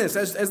your witness,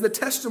 as the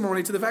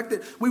testimony to the fact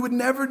that we would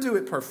never do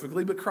it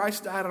perfectly, but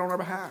Christ died on our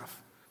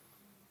behalf.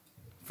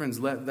 Friends,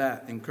 let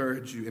that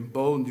encourage you,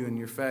 embolden you in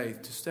your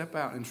faith to step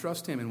out and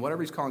trust him in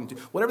whatever he's calling you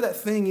to. Whatever that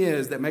thing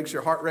is that makes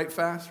your heart rate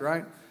fast,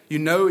 right? You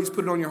know he's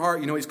put it on your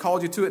heart. You know he's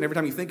called you to it. And every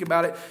time you think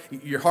about it,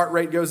 your heart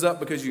rate goes up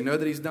because you know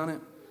that he's done it.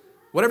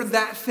 Whatever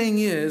that thing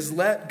is,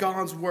 let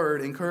God's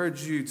word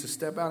encourage you to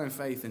step out in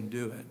faith and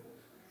do it.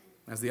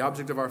 As the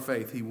object of our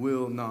faith, he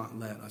will not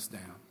let us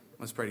down.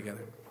 Let's pray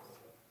together.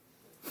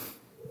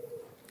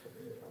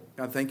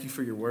 God, thank you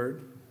for your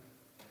word.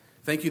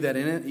 Thank you that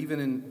in it, even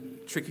in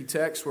tricky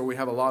texts where we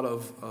have a lot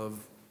of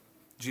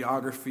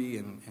geography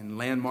and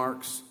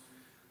landmarks,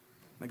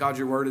 That God,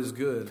 your word is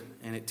good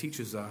and it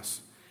teaches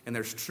us. And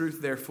there's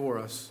truth there for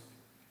us.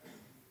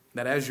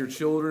 That as your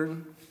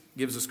children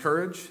gives us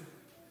courage,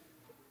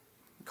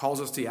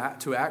 calls us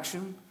to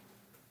action,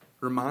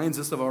 reminds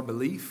us of our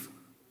belief.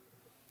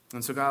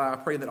 And so, God, I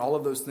pray that all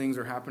of those things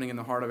are happening in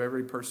the heart of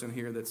every person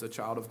here that's a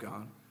child of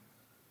God.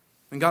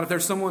 And God, if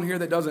there's someone here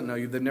that doesn't know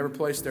you, they've never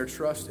placed their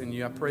trust in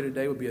you, I pray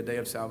today would be a day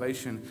of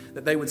salvation,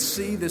 that they would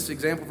see this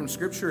example from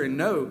Scripture and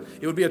know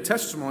it would be a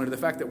testimony to the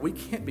fact that we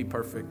can't be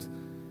perfect.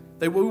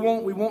 That we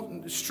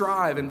won't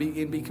strive and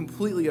be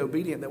completely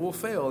obedient, that we'll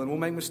fail and we'll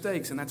make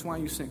mistakes, and that's why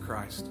you sent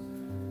Christ.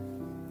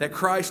 That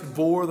Christ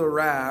bore the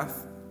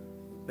wrath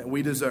that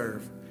we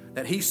deserve,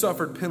 that he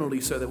suffered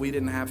penalty so that we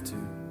didn't have to.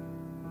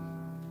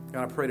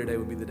 God, I pray today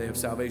would be the day of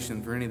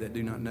salvation for any that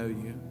do not know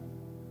you.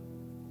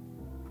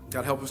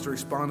 God, help us to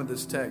respond to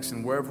this text,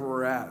 and wherever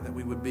we're at, that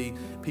we would be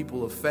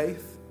people of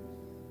faith,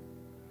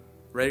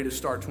 ready to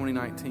start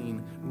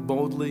 2019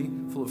 boldly,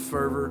 full of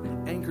fervor,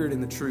 anchored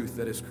in the truth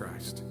that is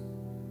Christ.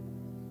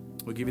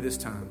 We'll give you this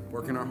time.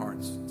 Work in our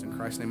hearts. It's in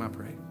Christ's name I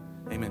pray.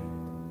 Amen.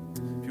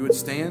 If you would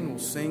stand, we'll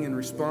sing in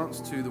response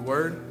to the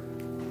word.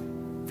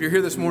 If you're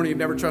here this morning, you've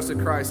never trusted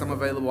Christ, I'm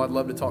available. I'd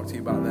love to talk to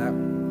you about that.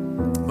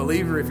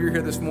 Believer, if you're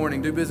here this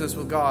morning, do business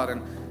with God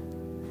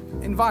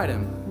and invite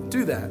him.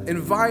 Do that.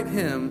 Invite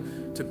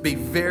him to be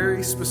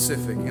very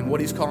specific in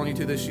what he's calling you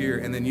to this year,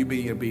 and then you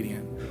be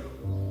obedient.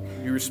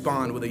 You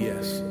respond with a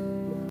yes.